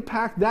to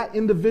impact that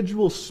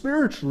individual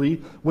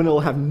spiritually when it will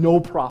have no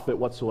profit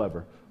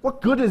whatsoever.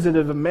 What good is it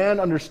if a man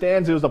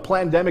understands it was a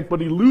pandemic, but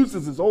he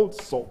loses his own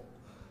soul?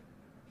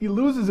 He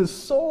loses his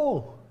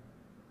soul.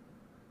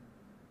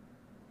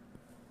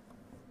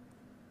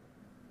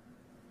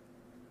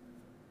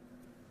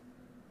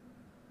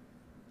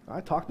 I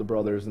talked to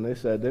brothers, and they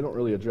said they don't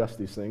really address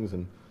these things,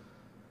 and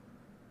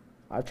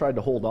I've tried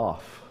to hold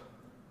off.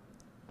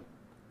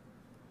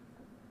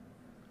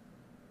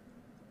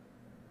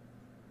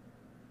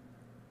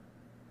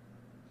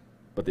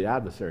 But the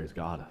adversary's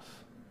got us.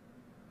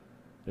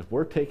 If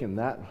we're taking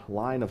that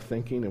line of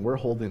thinking and we're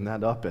holding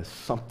that up as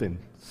something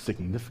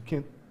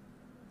significant,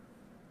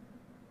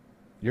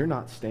 you're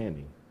not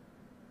standing.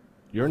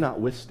 You're not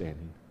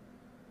withstanding.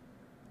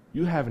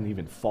 You haven't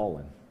even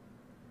fallen.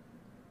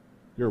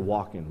 You're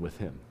walking with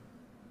him.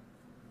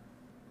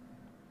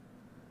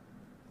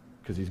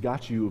 Because he's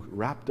got you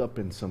wrapped up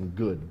in some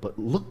good. But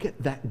look at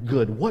that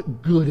good.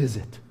 What good is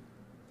it?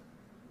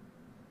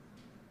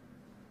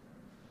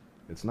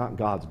 It's not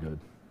God's good.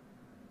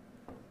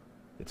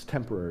 It's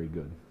temporary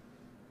good.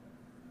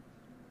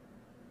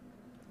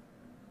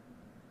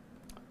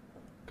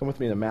 Come with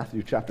me to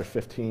Matthew chapter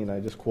 15. I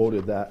just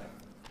quoted that.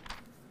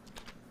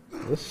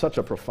 This is such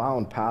a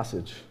profound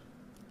passage.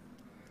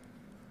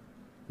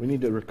 We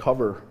need to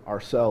recover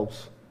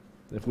ourselves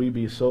if we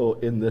be so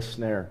in this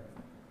snare.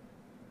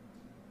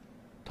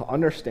 To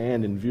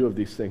understand in view of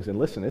these things. And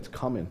listen, it's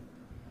coming.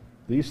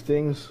 These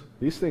things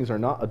are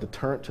not a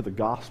deterrent to the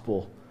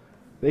gospel.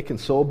 They can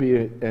so be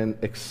an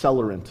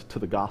accelerant to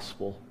the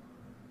gospel.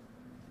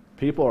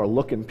 People are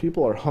looking,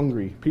 people are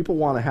hungry, people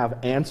want to have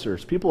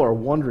answers, people are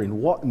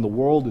wondering what in the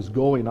world is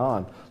going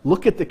on.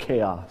 Look at the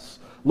chaos,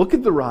 look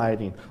at the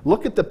rioting,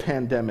 look at the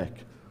pandemic,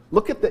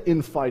 look at the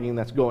infighting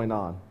that's going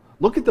on,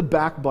 look at the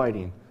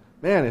backbiting.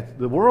 Man,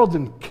 the world's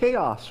in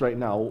chaos right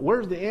now.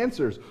 Where's the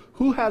answers?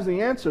 Who has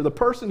the answer? The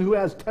person who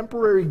has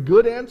temporary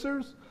good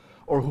answers?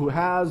 or who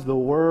has the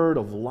word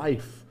of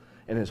life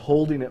and is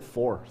holding it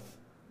forth.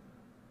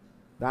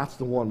 That's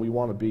the one we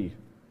want to be.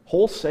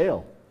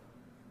 Wholesale.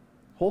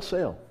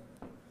 Wholesale.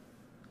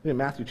 In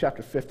Matthew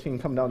chapter 15,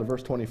 come down to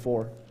verse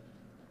 24.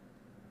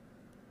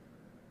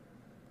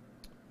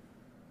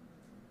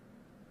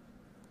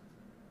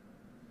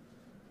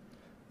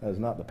 That is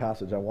not the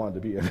passage I wanted to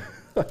be in.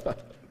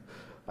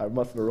 I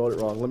must have wrote it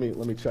wrong. Let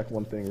me check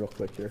one thing real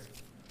quick here.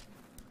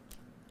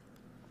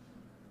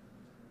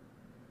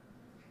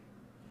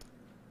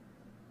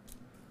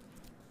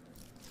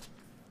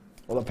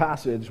 Well, the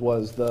passage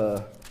was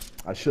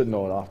I should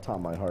know it off the top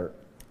of my heart.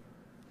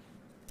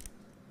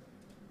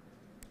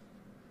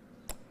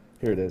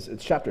 Here it is.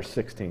 It's chapter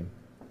 16.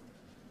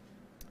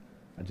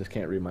 I just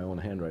can't read my own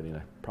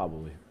handwriting,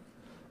 probably.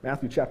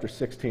 Matthew chapter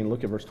 16,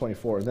 look at verse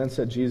 24. And then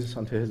said Jesus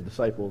unto his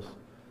disciples,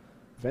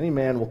 if any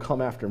man will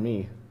come after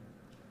me,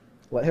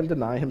 let him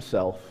deny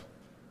himself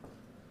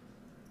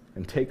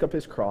and take up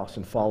his cross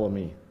and follow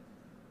me.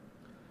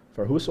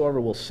 For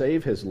whosoever will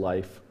save his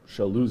life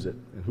shall lose it,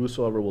 and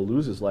whosoever will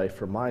lose his life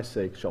for my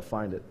sake shall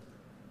find it.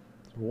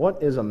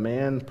 What is a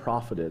man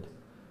profited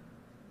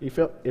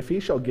if he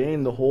shall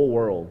gain the whole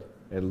world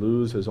and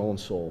lose his own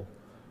soul?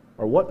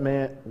 Or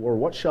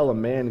what shall a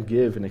man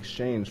give in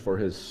exchange for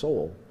his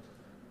soul?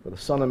 For the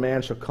Son of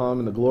Man shall come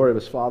in the glory of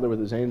his Father with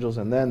his angels,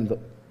 and then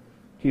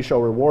he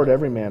shall reward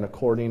every man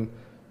according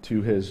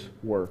to his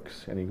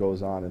works. And he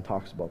goes on and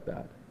talks about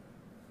that.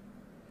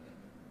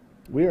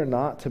 We are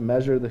not to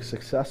measure the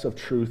success of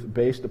truth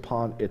based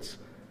upon its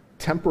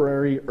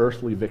temporary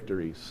earthly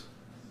victories,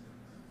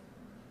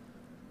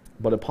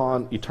 but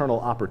upon eternal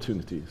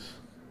opportunities.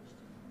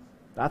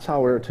 That's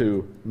how we're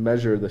to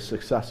measure the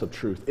success of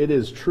truth. It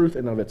is truth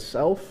in of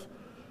itself,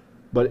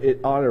 but it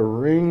ought to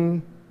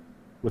ring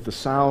with the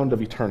sound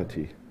of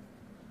eternity.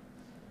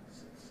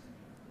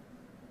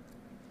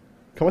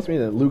 Come with me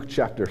to Luke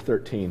chapter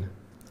 13.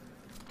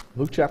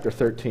 Luke chapter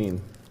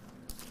 13.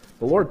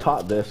 The Lord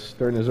taught this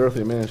during his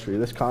earthly ministry,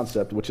 this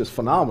concept, which is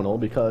phenomenal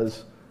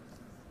because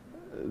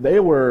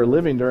they were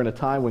living during a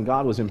time when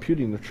God was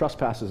imputing their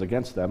trespasses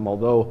against them,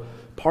 although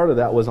part of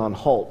that was on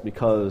halt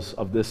because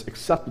of this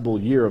acceptable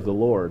year of the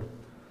Lord,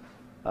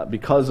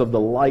 because of the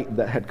light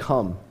that had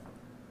come.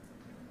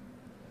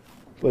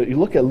 But you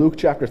look at Luke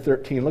chapter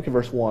 13, look at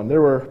verse 1.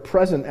 There were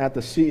present at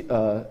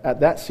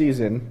that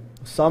season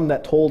some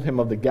that told him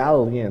of the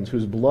Galileans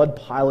whose blood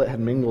Pilate had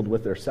mingled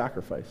with their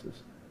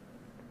sacrifices.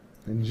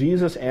 And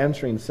Jesus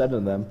answering said to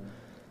them,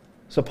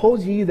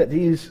 suppose ye that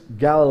these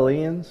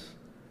Galileans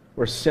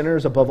were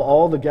sinners above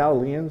all the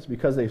Galileans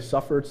because they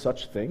suffered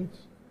such things?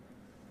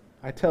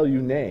 I tell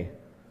you, nay.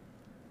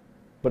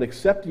 But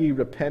except ye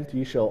repent,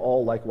 ye shall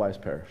all likewise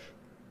perish.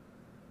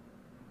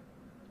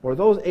 Or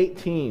those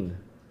 18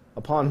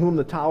 upon whom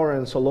the tower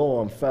in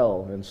Siloam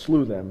fell and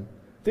slew them,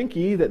 think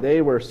ye that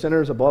they were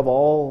sinners above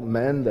all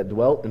men that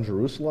dwelt in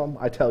Jerusalem?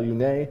 I tell you,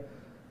 nay.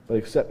 But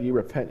except ye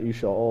repent, ye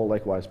shall all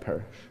likewise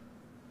perish.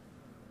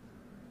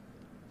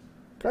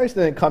 Christ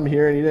didn't come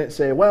here and he didn't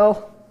say,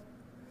 well,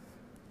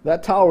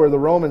 that tower the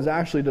Romans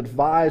actually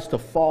devised to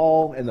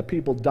fall and the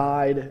people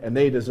died and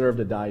they deserve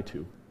to die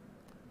too.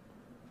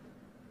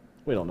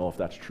 We don't know if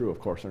that's true, of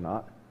course, or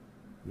not.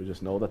 We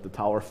just know that the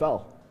tower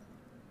fell.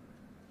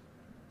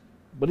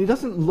 But he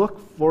doesn't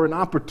look for an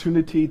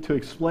opportunity to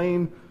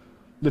explain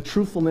the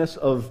truthfulness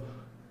of,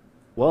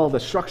 well,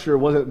 the structure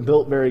wasn't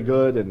built very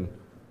good. And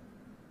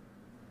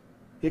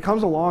he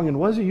comes along and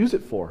what does he use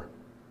it for?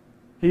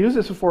 He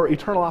uses it for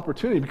eternal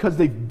opportunity because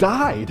they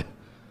died.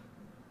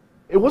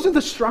 It wasn't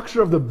the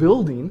structure of the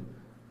building.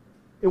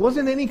 It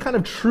wasn't any kind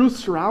of truth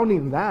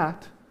surrounding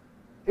that.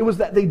 It was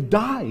that they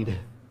died.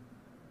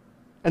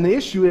 And the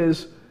issue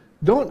is,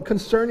 don't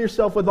concern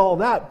yourself with all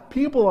that.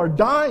 People are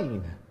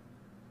dying.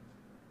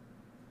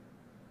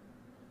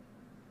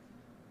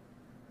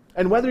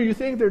 And whether you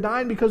think they're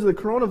dying because of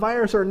the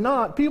coronavirus or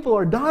not, people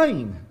are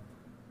dying.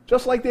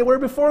 Just like they were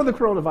before the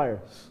coronavirus.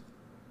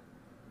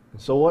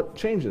 And so what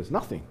changes?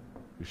 Nothing.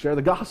 We share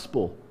the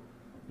gospel.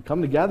 We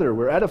come together.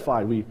 We're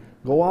edified. We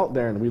go out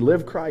there and we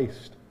live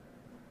Christ.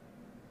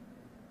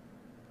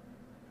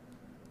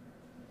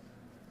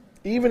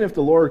 Even if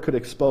the Lord could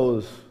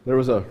expose there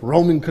was a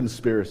Roman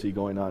conspiracy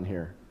going on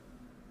here,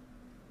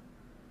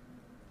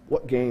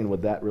 what gain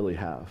would that really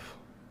have?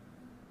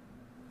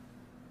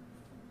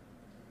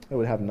 It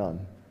would have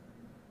none.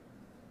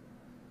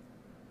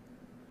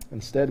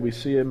 Instead, we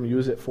see him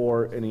use it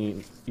for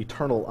an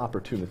eternal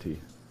opportunity.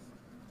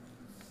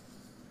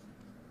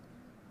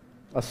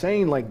 A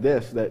saying like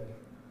this, that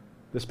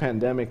this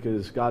pandemic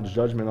is God's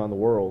judgment on the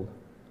world,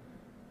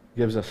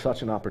 gives us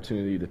such an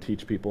opportunity to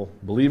teach people,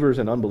 believers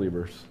and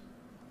unbelievers,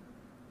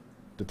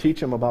 to teach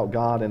them about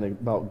God and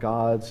about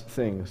God's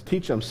things.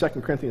 Teach them, 2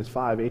 Corinthians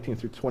 5, 18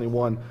 through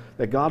 21,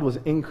 that God was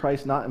in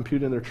Christ not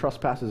imputing their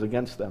trespasses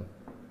against them,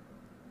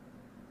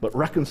 but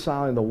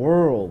reconciling the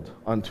world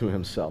unto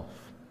himself.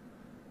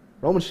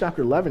 Romans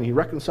chapter 11, he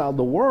reconciled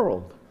the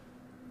world.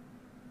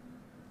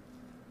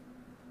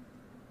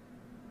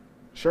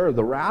 Sure,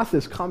 the wrath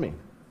is coming,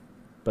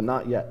 but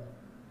not yet.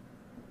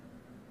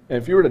 And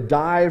if you were to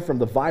die from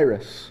the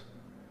virus,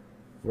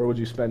 Where would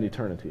you spend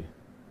eternity?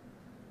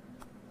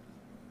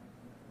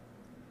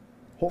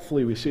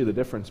 Hopefully we see the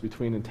difference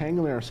between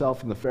entangling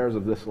ourselves in the affairs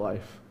of this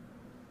life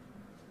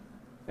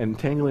and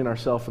entangling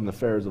ourselves in the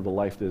affairs of the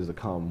life that is to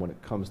come when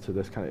it comes to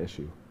this kind of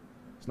issue.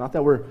 It's not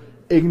that we're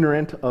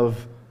ignorant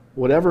of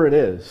whatever it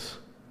is,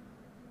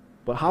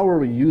 but how are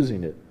we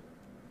using it?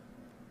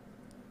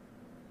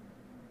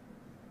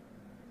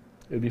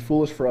 It would be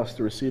foolish for us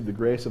to receive the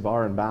grace of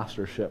our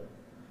ambassadorship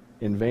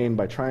in vain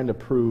by trying to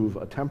prove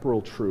a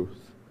temporal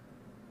truth.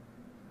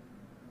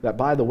 That,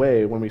 by the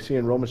way, when we see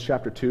in Romans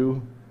chapter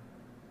 2,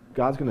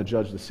 God's going to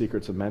judge the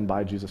secrets of men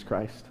by Jesus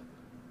Christ.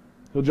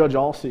 He'll judge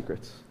all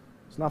secrets.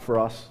 It's not for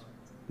us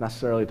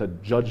necessarily to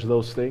judge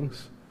those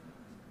things,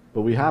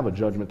 but we have a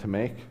judgment to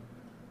make.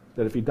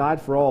 That if he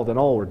died for all, then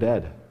all were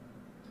dead.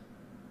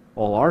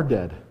 All are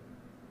dead.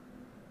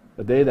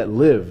 But they that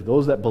live,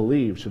 those that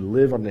believe, should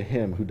live unto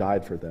him who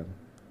died for them.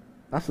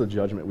 That's the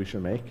judgment we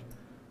should make.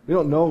 We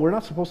don't know. We're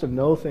not supposed to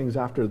know things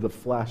after the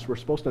flesh. We're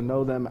supposed to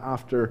know them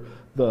after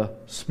the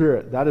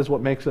Spirit. That is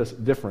what makes us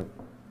different.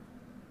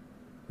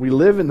 We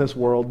live in this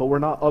world, but we're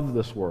not of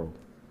this world.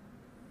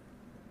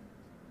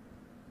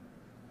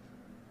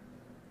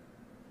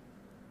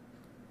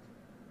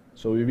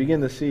 So we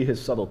begin to see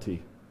his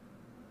subtlety,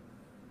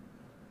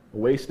 a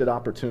wasted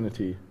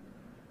opportunity.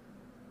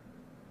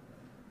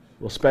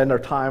 We'll spend our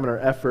time and our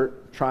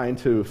effort trying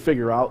to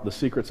figure out the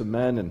secrets of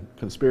men and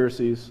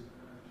conspiracies.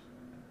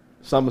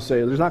 Some will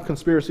say there's not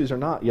conspiracies or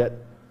not yet,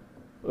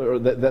 or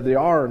that they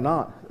are or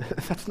not.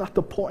 That's not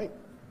the point.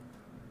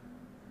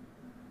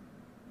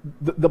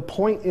 The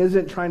point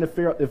isn't trying to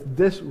figure out if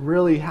this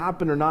really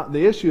happened or not.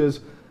 The issue is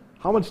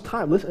how much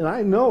time. Listen, and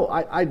I know,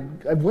 I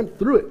went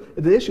through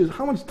it. The issue is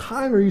how much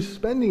time are you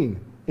spending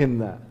in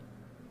that?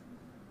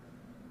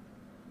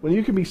 When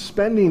you can be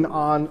spending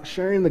on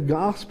sharing the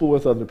gospel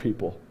with other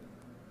people.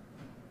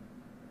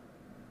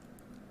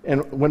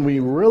 And when we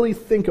really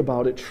think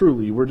about it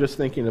truly, we're just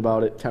thinking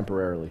about it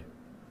temporarily.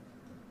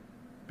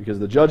 Because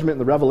the judgment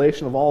and the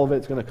revelation of all of it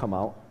is going to come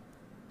out.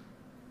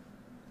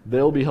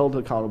 They'll be held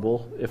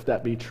accountable if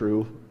that be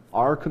true.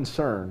 Our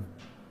concern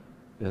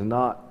is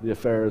not the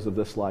affairs of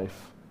this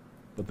life,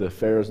 but the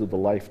affairs of the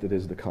life that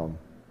is to come.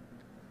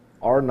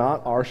 Are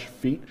not our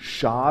feet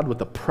shod with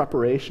the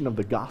preparation of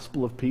the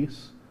gospel of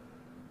peace?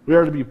 We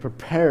are to be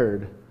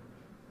prepared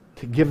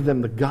to give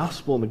them the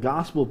gospel and the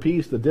gospel of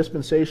peace, the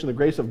dispensation, the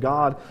grace of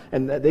God,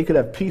 and that they could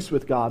have peace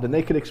with God, and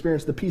they could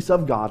experience the peace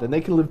of God, and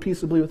they can live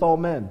peaceably with all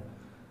men.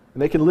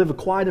 And they can live a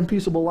quiet and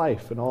peaceable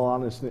life in all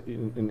honesty,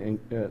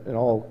 in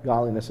all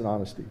godliness and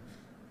honesty.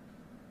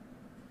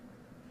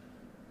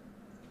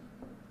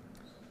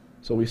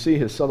 So we see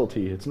his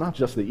subtlety. It's not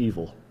just the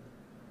evil.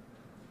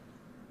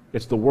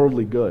 It's the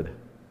worldly good.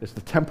 It's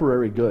the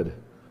temporary good.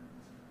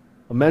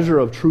 A measure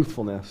of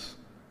truthfulness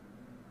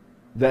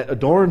that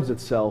adorns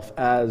itself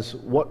as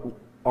what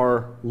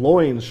our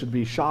loins should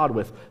be shod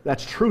with.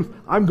 That's truth.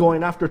 I'm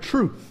going after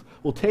truth.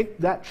 We'll take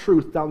that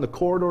truth down the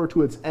corridor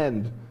to its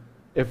end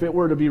if it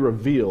were to be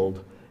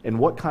revealed, and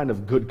what kind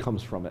of good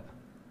comes from it.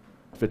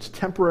 If it's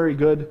temporary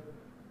good,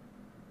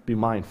 be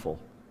mindful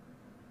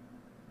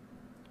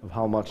of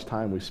how much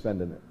time we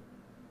spend in it.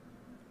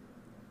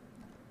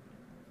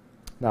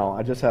 Now,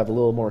 I just have a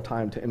little more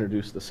time to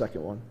introduce the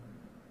second one.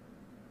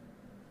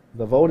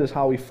 The vote is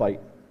how we fight.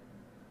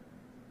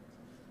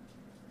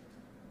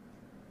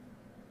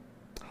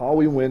 How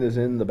we win is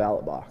in the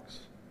ballot box.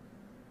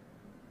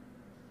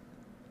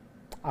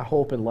 I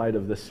hope in light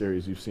of this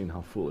series you've seen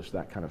how foolish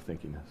that kind of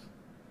thinking is.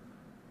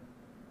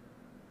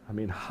 I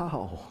mean,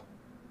 how?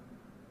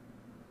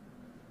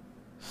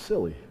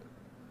 Silly.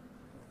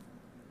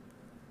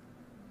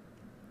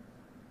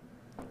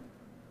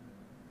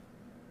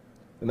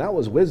 And that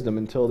was wisdom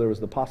until there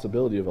was the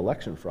possibility of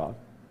election fraud.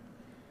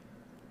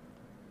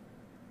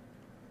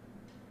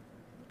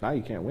 Now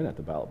you can't win at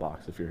the ballot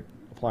box if you're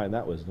applying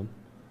that wisdom.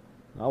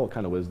 Now what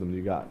kind of wisdom do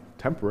you got?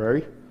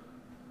 Temporary.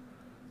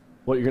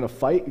 What, you're going to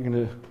fight? You're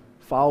going to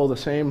follow the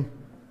same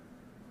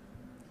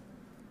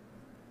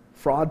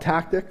fraud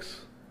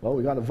tactics? Well,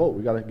 we got to vote.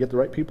 We got to get the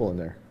right people in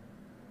there.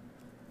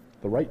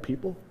 The right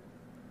people?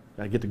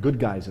 Got to get the good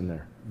guys in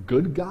there.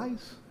 Good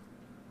guys?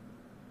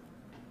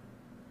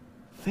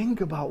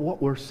 Think about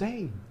what we're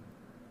saying.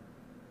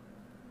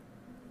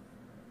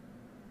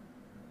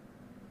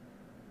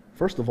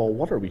 First of all,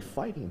 what are we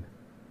fighting?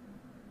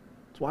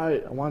 That's why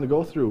I wanted to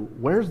go through,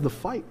 where's the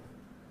fight?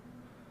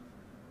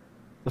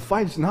 The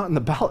fight is not in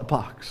the ballot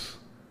box.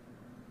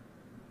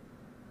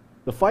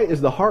 The fight is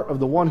the heart of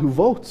the one who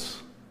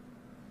votes.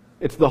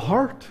 It's the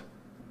heart,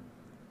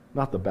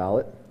 not the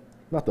ballot,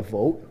 not the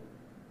vote.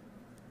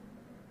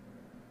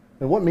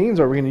 And what means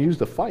are we going to use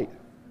to fight?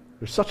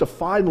 There's such a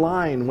fine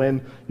line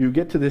when you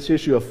get to this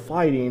issue of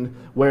fighting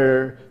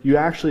where you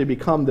actually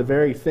become the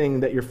very thing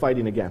that you're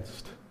fighting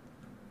against.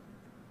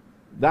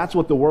 That's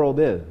what the world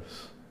is.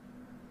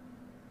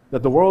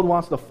 That the world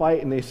wants to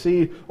fight and they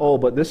see, oh,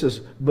 but this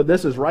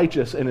is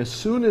righteous. And as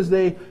soon as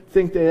they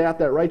think they have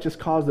that righteous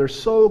cause, they're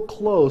so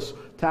close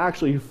to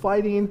actually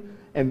fighting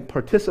and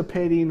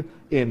participating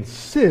in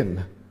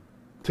sin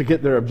to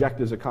get their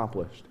objectives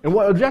accomplished. And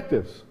what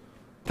objectives?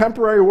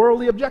 Temporary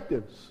worldly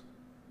objectives.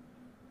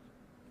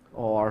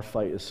 Oh, our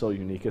fight is so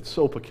unique. It's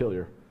so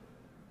peculiar.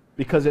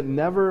 Because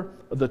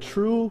the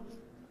true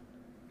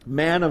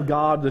man of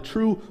God, the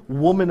true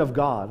woman of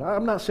God,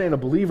 I'm not saying a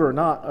believer or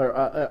not,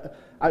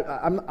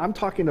 I'm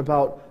talking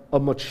about a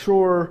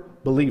mature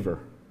believer,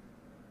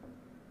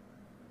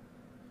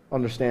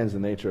 understands the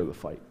nature of the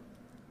fight.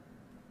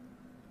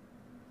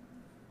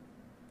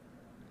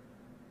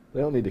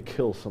 They don't need to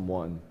kill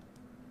someone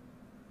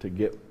to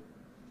get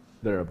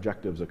their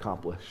objectives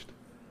accomplished.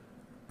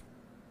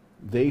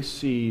 They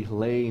see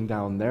laying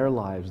down their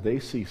lives, they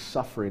see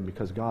suffering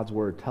because God's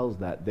word tells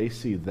that. They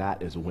see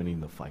that as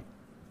winning the fight.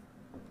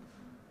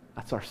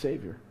 That's our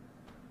Savior.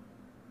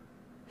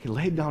 He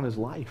laid down his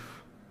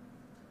life.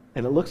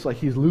 And it looks like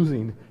he's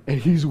losing, and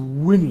he's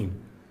winning.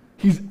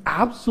 He's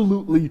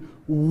absolutely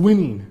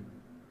winning.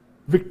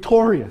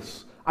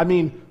 Victorious. I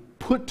mean,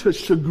 put to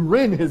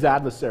chagrin his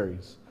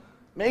adversaries.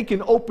 Make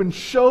an open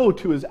show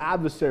to his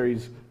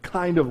adversaries,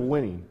 kind of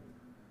winning.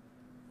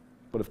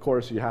 But of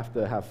course, you have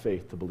to have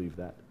faith to believe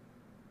that.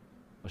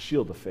 A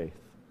shield of faith.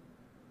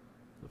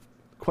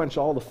 Quench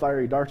all the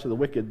fiery darts of the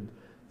wicked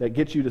that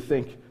get you to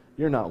think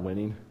you're not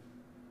winning.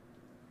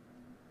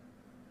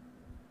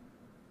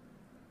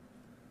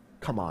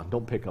 Come on,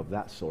 don't pick up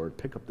that sword.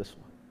 Pick up this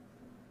one.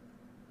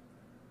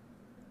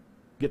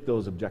 Get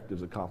those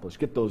objectives accomplished.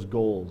 Get those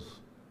goals.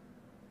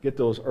 Get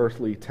those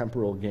earthly,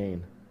 temporal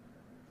gain.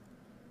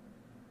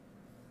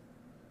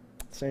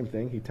 Same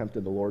thing he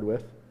tempted the Lord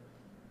with.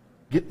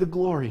 Get the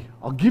glory.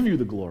 I'll give you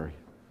the glory.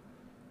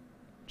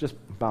 Just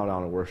bow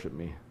down and worship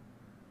me.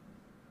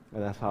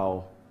 And that's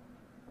how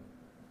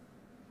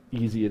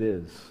easy it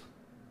is.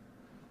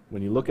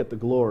 When you look at the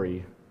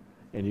glory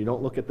and you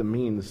don't look at the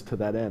means to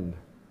that end,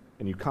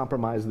 and you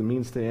compromise the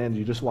means to the end,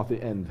 you just want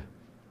the end.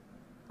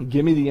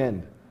 Give me the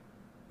end.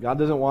 God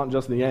doesn't want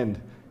just the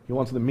end. He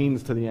wants the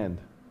means to the end.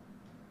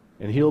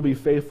 And he'll be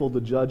faithful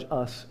to judge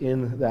us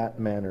in that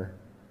manner,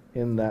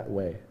 in that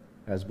way,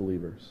 as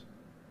believers.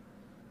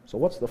 So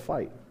what's the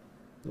fight?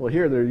 Well,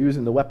 here they're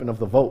using the weapon of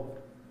the vote.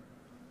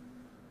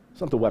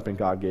 It's not the weapon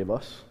God gave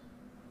us.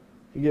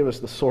 He gave us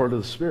the sword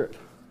of the Spirit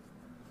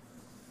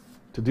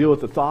to deal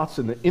with the thoughts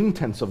and the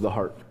intents of the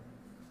heart,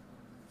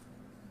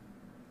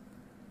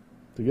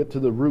 to get to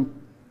the root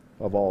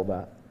of all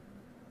that.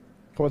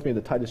 Come with me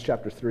to Titus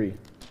chapter 3.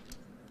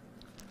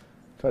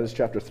 Titus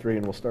chapter 3,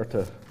 and we'll start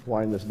to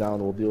wind this down,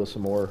 and we'll deal with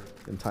some more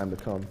in time to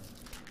come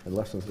and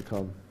lessons to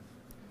come.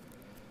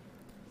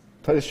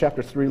 Titus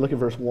chapter 3, look at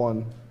verse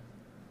 1.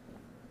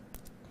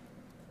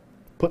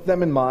 Put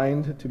them in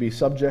mind to be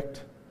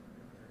subject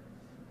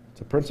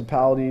to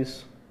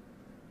principalities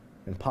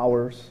and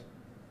powers,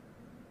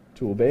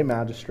 to obey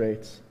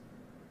magistrates,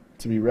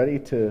 to be ready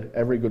to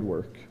every good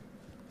work,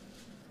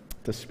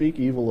 to speak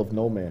evil of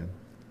no man,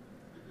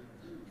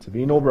 to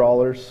be no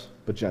brawlers,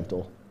 but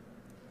gentle,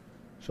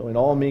 showing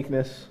all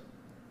meekness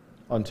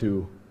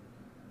unto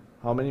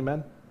how many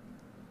men?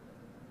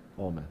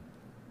 All men.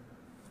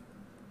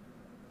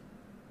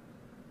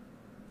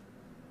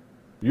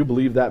 You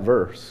believe that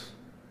verse,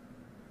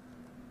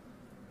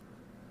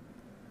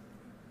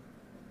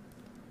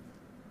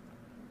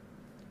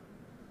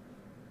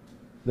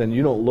 then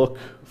you don't look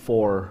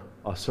for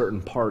a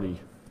certain party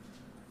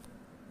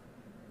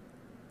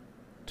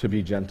to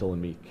be gentle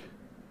and meek,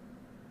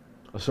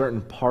 a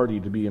certain party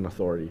to be in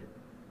authority.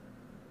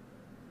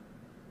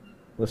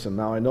 Listen,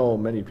 now I know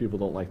many people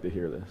don't like to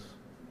hear this,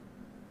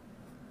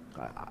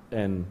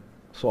 and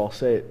so I'll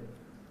say it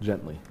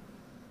gently.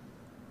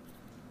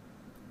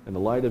 In the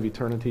light of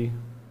eternity,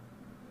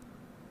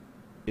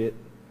 it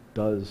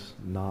does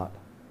not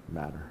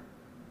matter.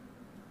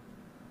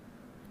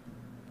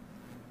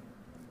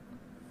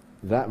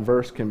 That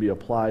verse can be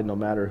applied no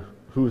matter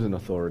who's in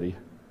authority,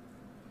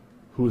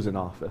 who's in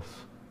office.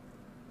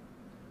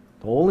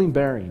 The only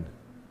bearing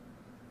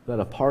that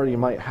a party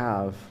might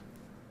have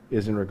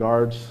is in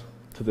regards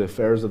to the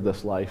affairs of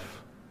this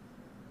life,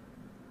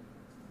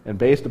 and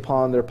based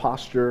upon their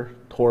posture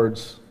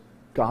towards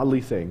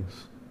godly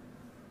things,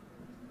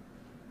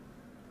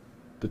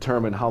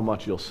 determine how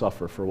much you'll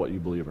suffer for what you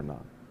believe or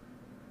not.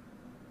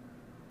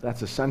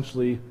 That's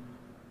essentially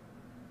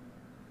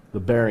the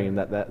bearing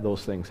that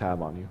those things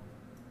have on you.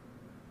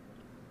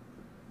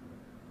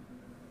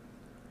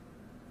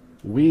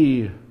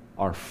 We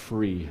are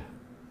free.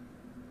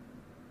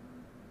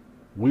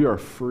 We are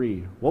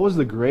free. What was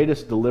the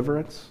greatest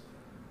deliverance?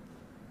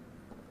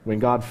 When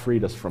God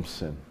freed us from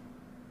sin.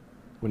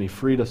 When he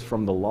freed us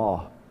from the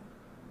law.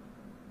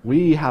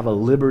 We have a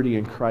liberty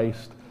in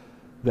Christ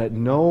that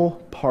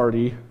no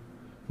party,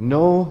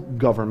 no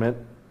government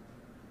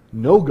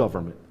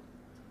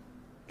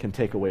can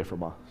take away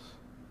from us.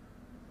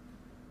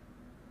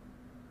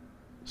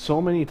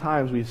 So many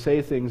times we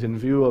say things in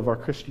view of our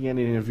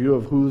Christianity, in view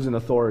of who's in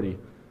authority,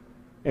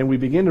 and we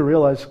begin to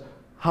realize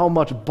how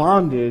much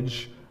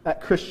bondage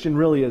that Christian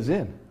really is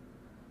in.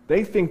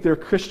 They think their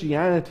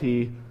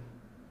Christianity,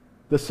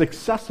 the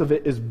success of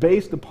it, is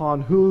based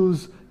upon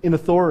who's in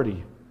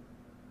authority.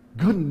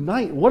 Good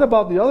night. What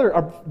about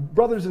our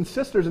brothers and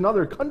sisters in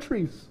other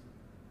countries?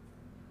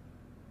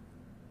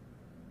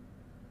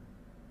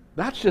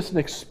 That's just an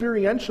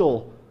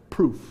experiential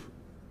proof.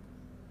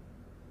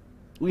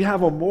 We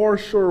have a more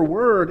sure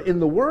word in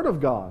the Word of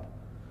God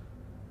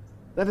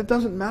that it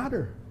doesn't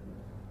matter.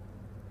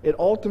 It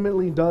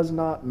ultimately does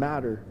not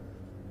matter.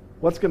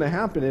 What's going to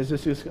happen is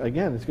it's going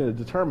to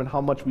determine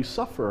how much we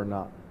suffer or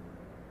not.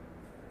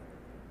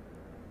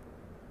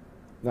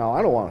 Now,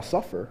 I don't want to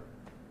suffer.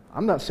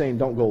 I'm not saying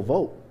don't go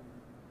vote.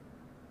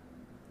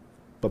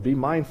 But be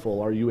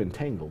mindful, are you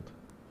entangled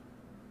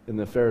in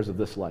the affairs of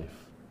this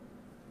life?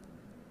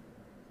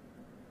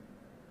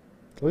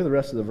 Look at the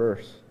rest of the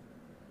verse.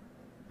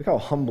 Look how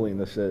humbling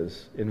this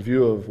is in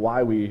view of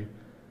why we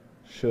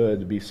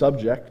should be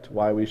subject,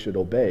 why we should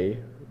obey,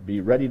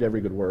 be ready to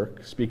every good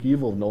work, speak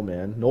evil of no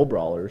man, no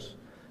brawlers,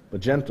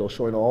 but gentle,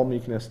 showing all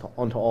meekness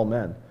unto all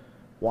men.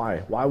 Why?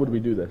 Why would we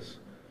do this?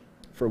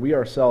 For we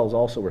ourselves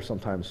also were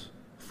sometimes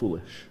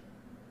foolish,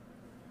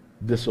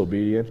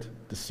 disobedient,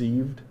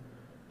 deceived,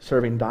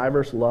 serving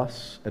divers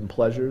lusts and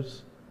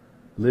pleasures,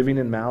 living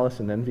in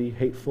malice and envy,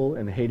 hateful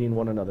and hating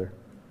one another.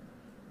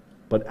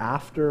 But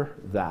after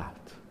that,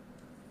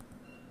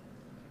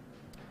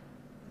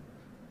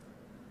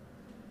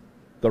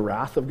 the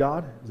wrath of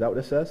God, is that what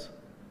it says?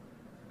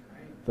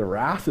 The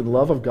wrath and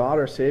love of God,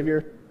 our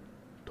Savior,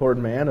 toward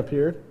man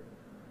appeared.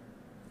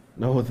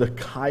 No, the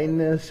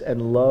kindness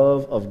and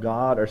love of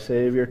God, our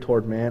Savior,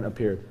 toward man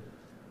appeared.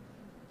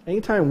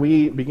 Anytime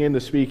we begin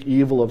to speak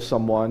evil of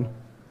someone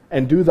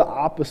and do the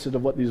opposite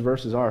of what these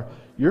verses are,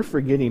 you're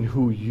forgetting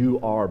who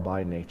you are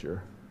by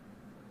nature.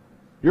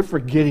 You're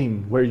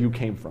forgetting where you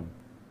came from.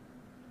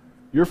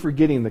 You're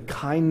forgetting the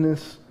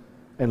kindness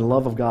and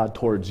love of God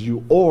towards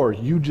you, or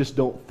you just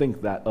don't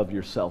think that of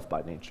yourself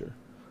by nature.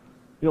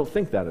 You don't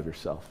think that of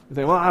yourself. You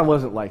think, well, I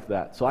wasn't like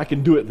that, so I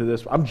can do it to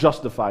this. I'm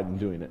justified in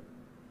doing it.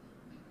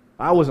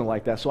 I wasn't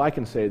like that, so I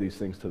can say these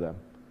things to them.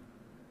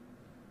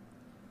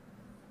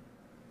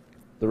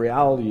 The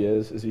reality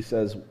is he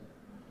says,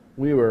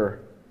 we were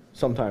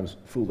sometimes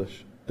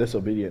foolish,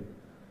 disobedient,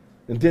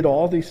 and did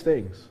all these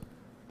things.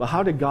 But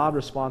how did God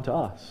respond to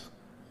us?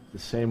 The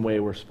same way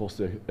we're supposed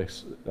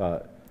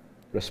to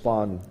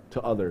respond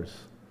to others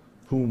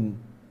whom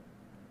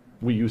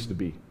we used to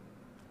be.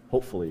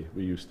 Hopefully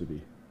we used to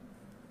be.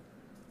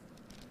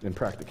 In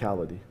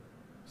practicality.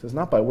 It says,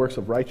 not by works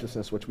of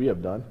righteousness which we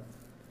have done.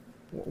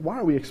 Why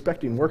are we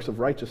expecting works of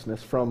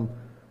righteousness from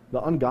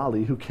the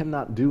ungodly who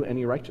cannot do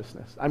any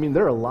righteousness? I mean,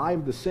 they're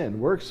alive to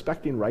sin. We're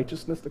expecting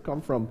righteousness to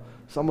come from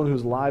someone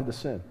who's alive to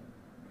sin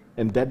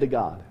and dead to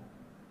God.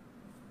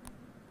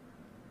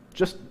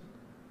 Just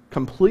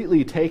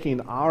completely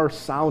taking our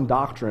sound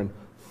doctrine,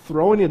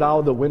 throwing it out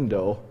of the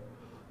window,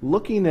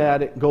 looking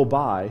at it go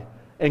by,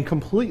 and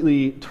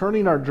completely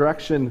turning our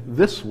direction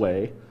this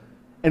way,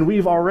 and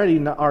we've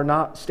already are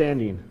not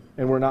standing,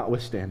 and we're not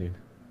withstanding.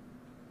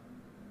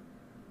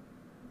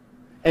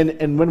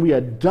 And when we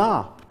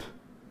adopt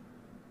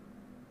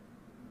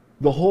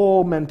the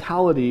whole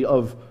mentality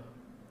of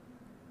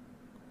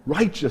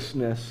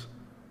righteousness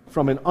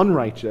from an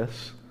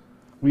unrighteous,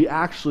 we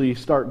actually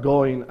start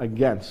going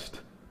against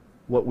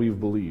what we've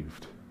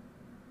believed.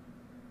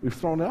 We've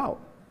thrown it out.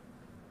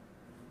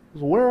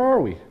 So where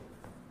are we?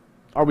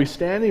 Are we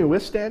standing or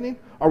withstanding?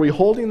 Are we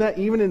holding that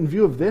even in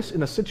view of this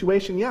in a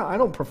situation, yeah, I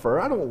don't prefer,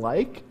 I don't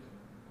like,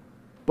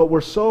 but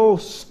we're so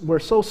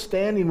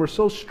standing, we're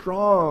so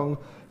strong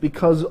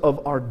because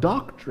of our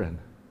doctrine.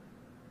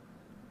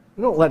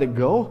 We don't let it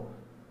go.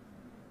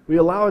 We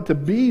allow it to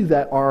be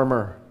that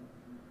armor.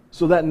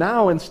 So that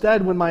now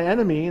instead, when my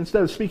enemy,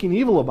 instead of speaking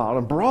evil about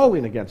him,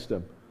 brawling against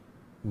him,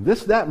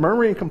 that,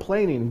 murmuring and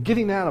complaining,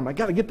 getting at him, I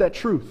got to get that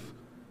truth.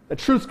 That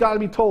truth's got to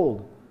be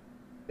told.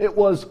 It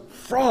was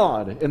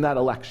fraud in that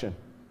election.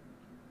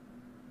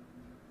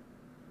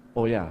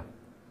 Oh yeah.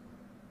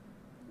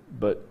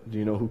 But do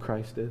you know who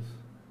Christ is?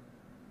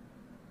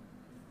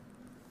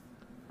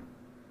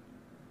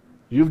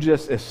 You've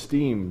just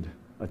esteemed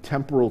a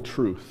temporal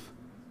truth,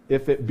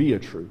 if it be a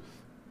truth,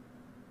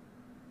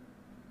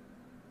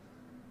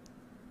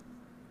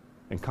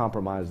 and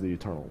compromised the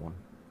eternal one.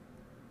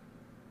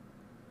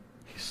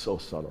 He's so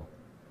subtle.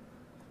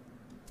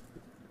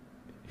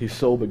 He's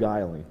so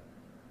beguiling.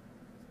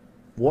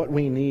 What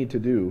we need to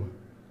do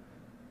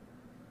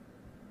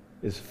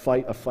is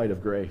fight a fight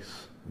of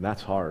grace. And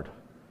that's hard.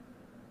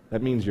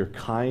 That means you're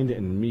kind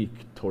and meek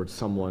towards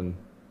someone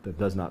that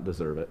does not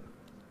deserve it.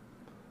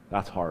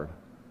 That's hard.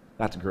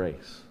 That's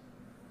grace.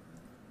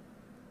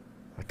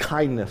 A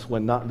kindness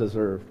when not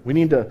deserved. We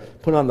need to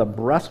put on the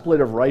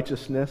breastplate of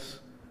righteousness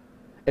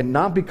and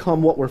not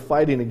become what we're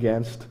fighting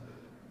against,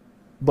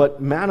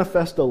 but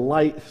manifest a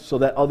light so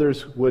that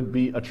others would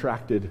be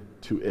attracted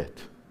to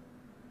it.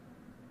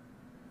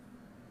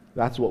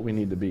 That's what we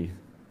need to be.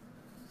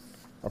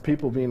 Are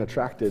people being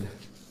attracted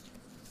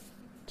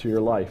to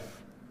your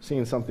life,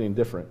 seeing something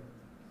different?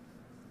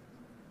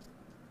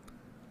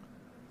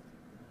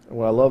 And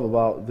what I love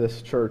about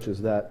this church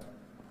is that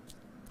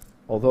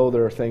although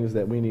there are things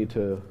that we need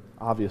to,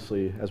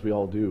 obviously, as we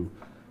all do,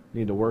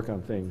 need to work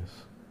on things,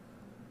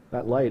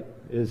 That light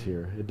is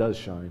here. It does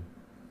shine.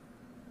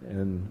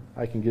 And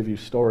I can give you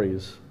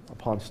stories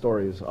upon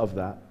stories of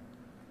that.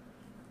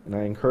 And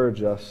I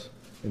encourage us,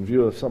 in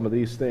view of some of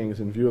these things,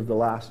 in view of the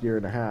last year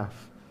and a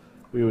half,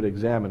 we would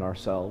examine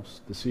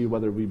ourselves to see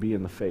whether we be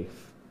in the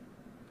faith,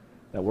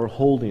 that we're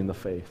holding the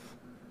faith,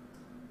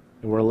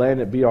 and we're letting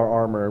it be our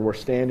armor, and we're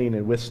standing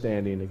and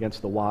withstanding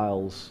against the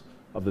wiles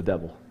of the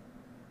devil.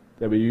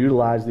 That we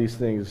utilize these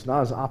things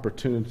not as an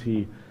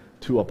opportunity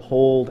to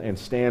uphold and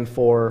stand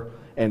for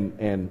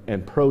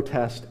and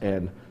protest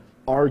and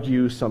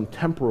argue some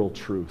temporal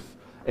truth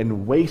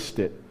and waste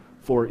it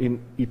for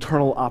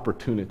eternal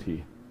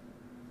opportunity,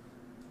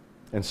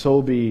 and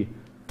so be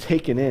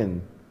taken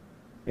in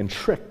and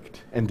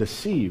tricked and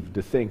deceived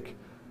to think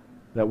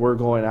that we're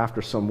going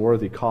after some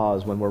worthy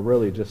cause when we're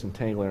really just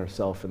entangling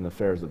ourselves in the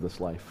affairs of this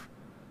life.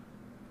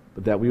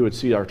 But that we would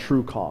see our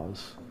true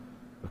cause,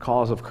 the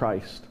cause of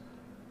Christ,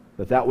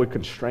 that would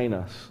constrain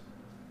us,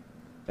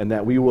 and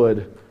that we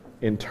would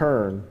in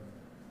turn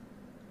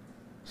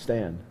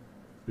stand.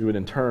 We would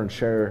in turn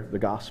share the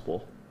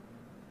gospel.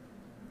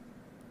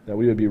 That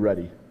we would be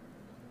ready.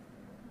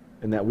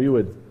 And that we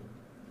would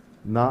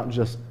not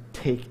just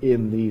take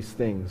in these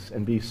things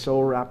and be so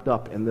wrapped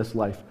up in this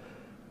life.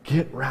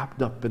 Get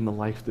wrapped up in the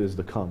life that is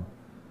to come.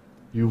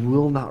 You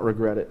will not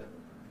regret it.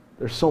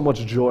 There's so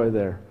much joy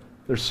there.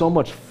 There's so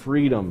much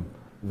freedom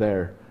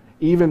there.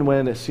 Even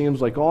when it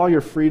seems like all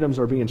your freedoms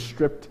are being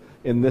stripped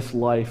in this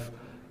life,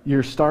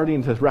 you're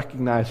starting to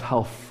recognize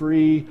how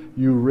free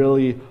you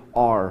really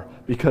are,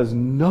 because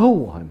no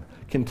one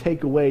can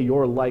take away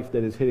your life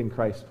that is hid in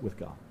Christ with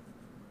God.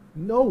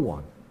 No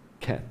one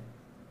can.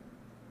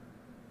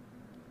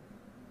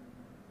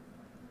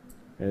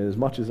 And as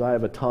much as I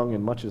have a tongue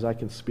and much as I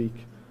can speak,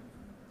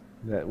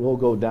 that will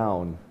go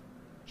down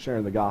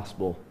sharing the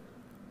gospel,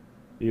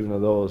 even to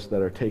those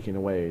that are taking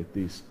away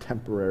these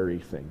temporary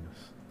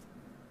things.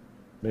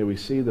 May we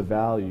see the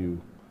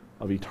value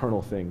of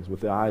eternal things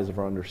with the eyes of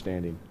our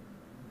understanding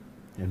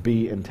and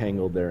be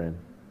entangled therein.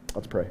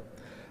 Let's pray.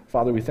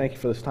 Father, we thank you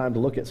for this time to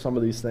look at some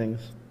of these things.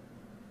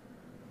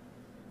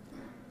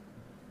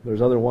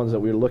 There's other ones that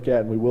we look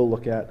at and we will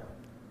look at.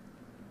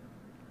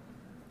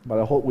 But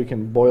I hope we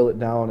can boil it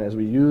down as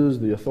we use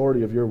the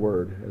authority of your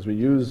word, as we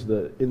use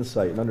the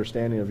insight and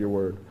understanding of your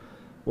word,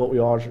 what we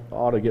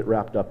ought to get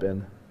wrapped up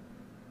in.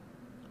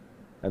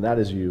 And that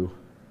is you.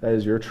 That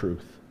is your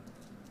truth.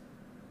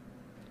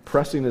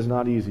 Pressing is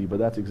not easy, but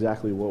that's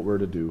exactly what we're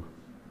to do.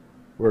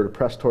 We're to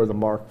press toward the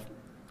mark,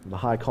 the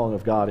high calling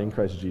of God in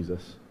Christ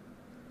Jesus.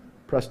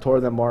 Press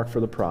toward that mark for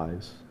the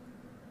prize.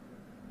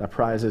 That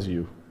prize is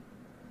you.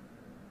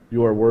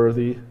 You are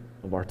worthy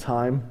of our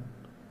time.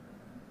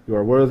 You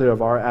are worthy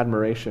of our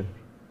admiration.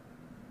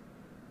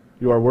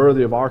 You are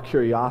worthy of our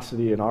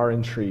curiosity and our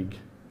intrigue.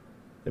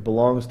 It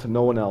belongs to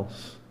no one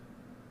else.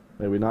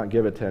 May we not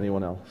give it to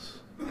anyone else.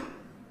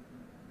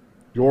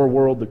 Your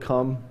world to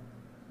come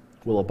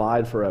will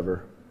abide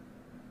forever.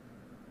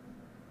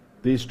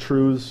 These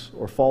truths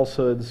or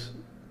falsehoods,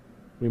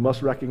 we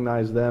must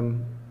recognize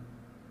them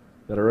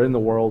that are in the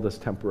world as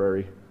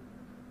temporary.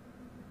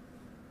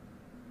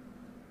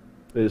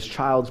 It is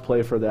child's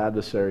play for the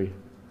adversary.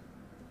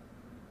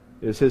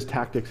 It is his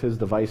tactics, his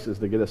devices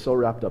to get us so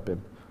wrapped up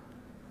in.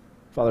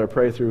 Father, I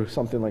pray through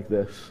something like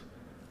this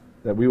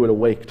that we would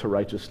awake to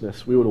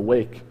righteousness. We would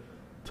awake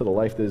to the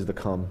life that is to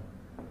come.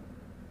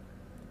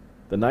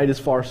 The night is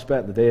far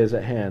spent, the day is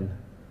at hand.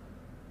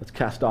 Let's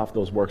cast off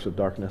those works of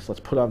darkness. Let's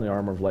put on the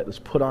armor of light. Let's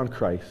put on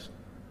Christ.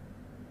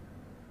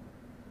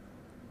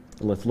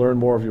 And let's learn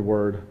more of your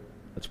word.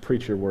 Let's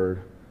preach your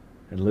word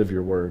and live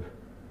your word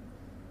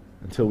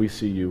until we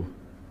see you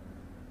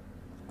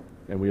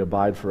and we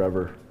abide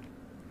forever.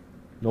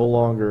 No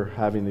longer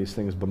having these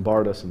things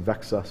bombard us and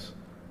vex us,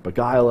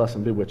 beguile us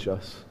and bewitch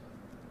us,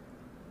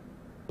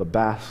 but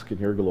bask in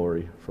your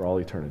glory for all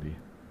eternity.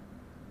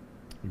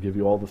 We give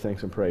you all the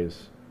thanks and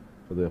praise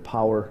for the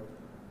power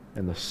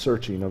and the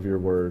searching of your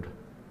word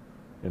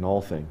in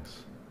all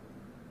things,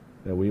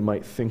 that we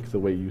might think the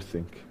way you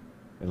think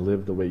and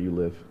live the way you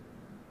live,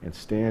 and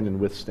stand and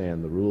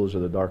withstand the rulers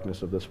of the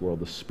darkness of this world,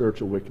 the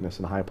spiritual wickedness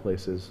in high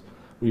places.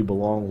 We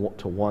belong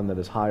to one that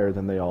is higher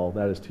than they all.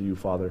 That is to you,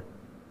 Father.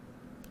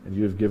 And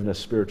you have given us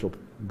spiritual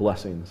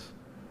blessings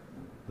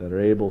that are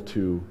able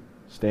to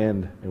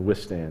stand and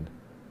withstand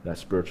that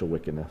spiritual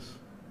wickedness.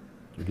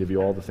 We give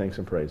you all the thanks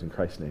and praise in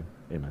Christ's name.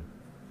 Amen.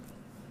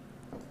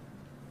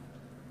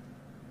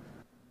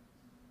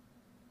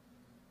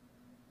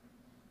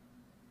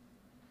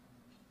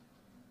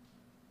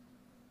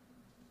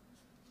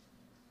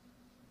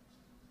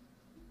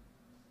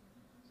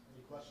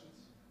 Any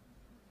questions?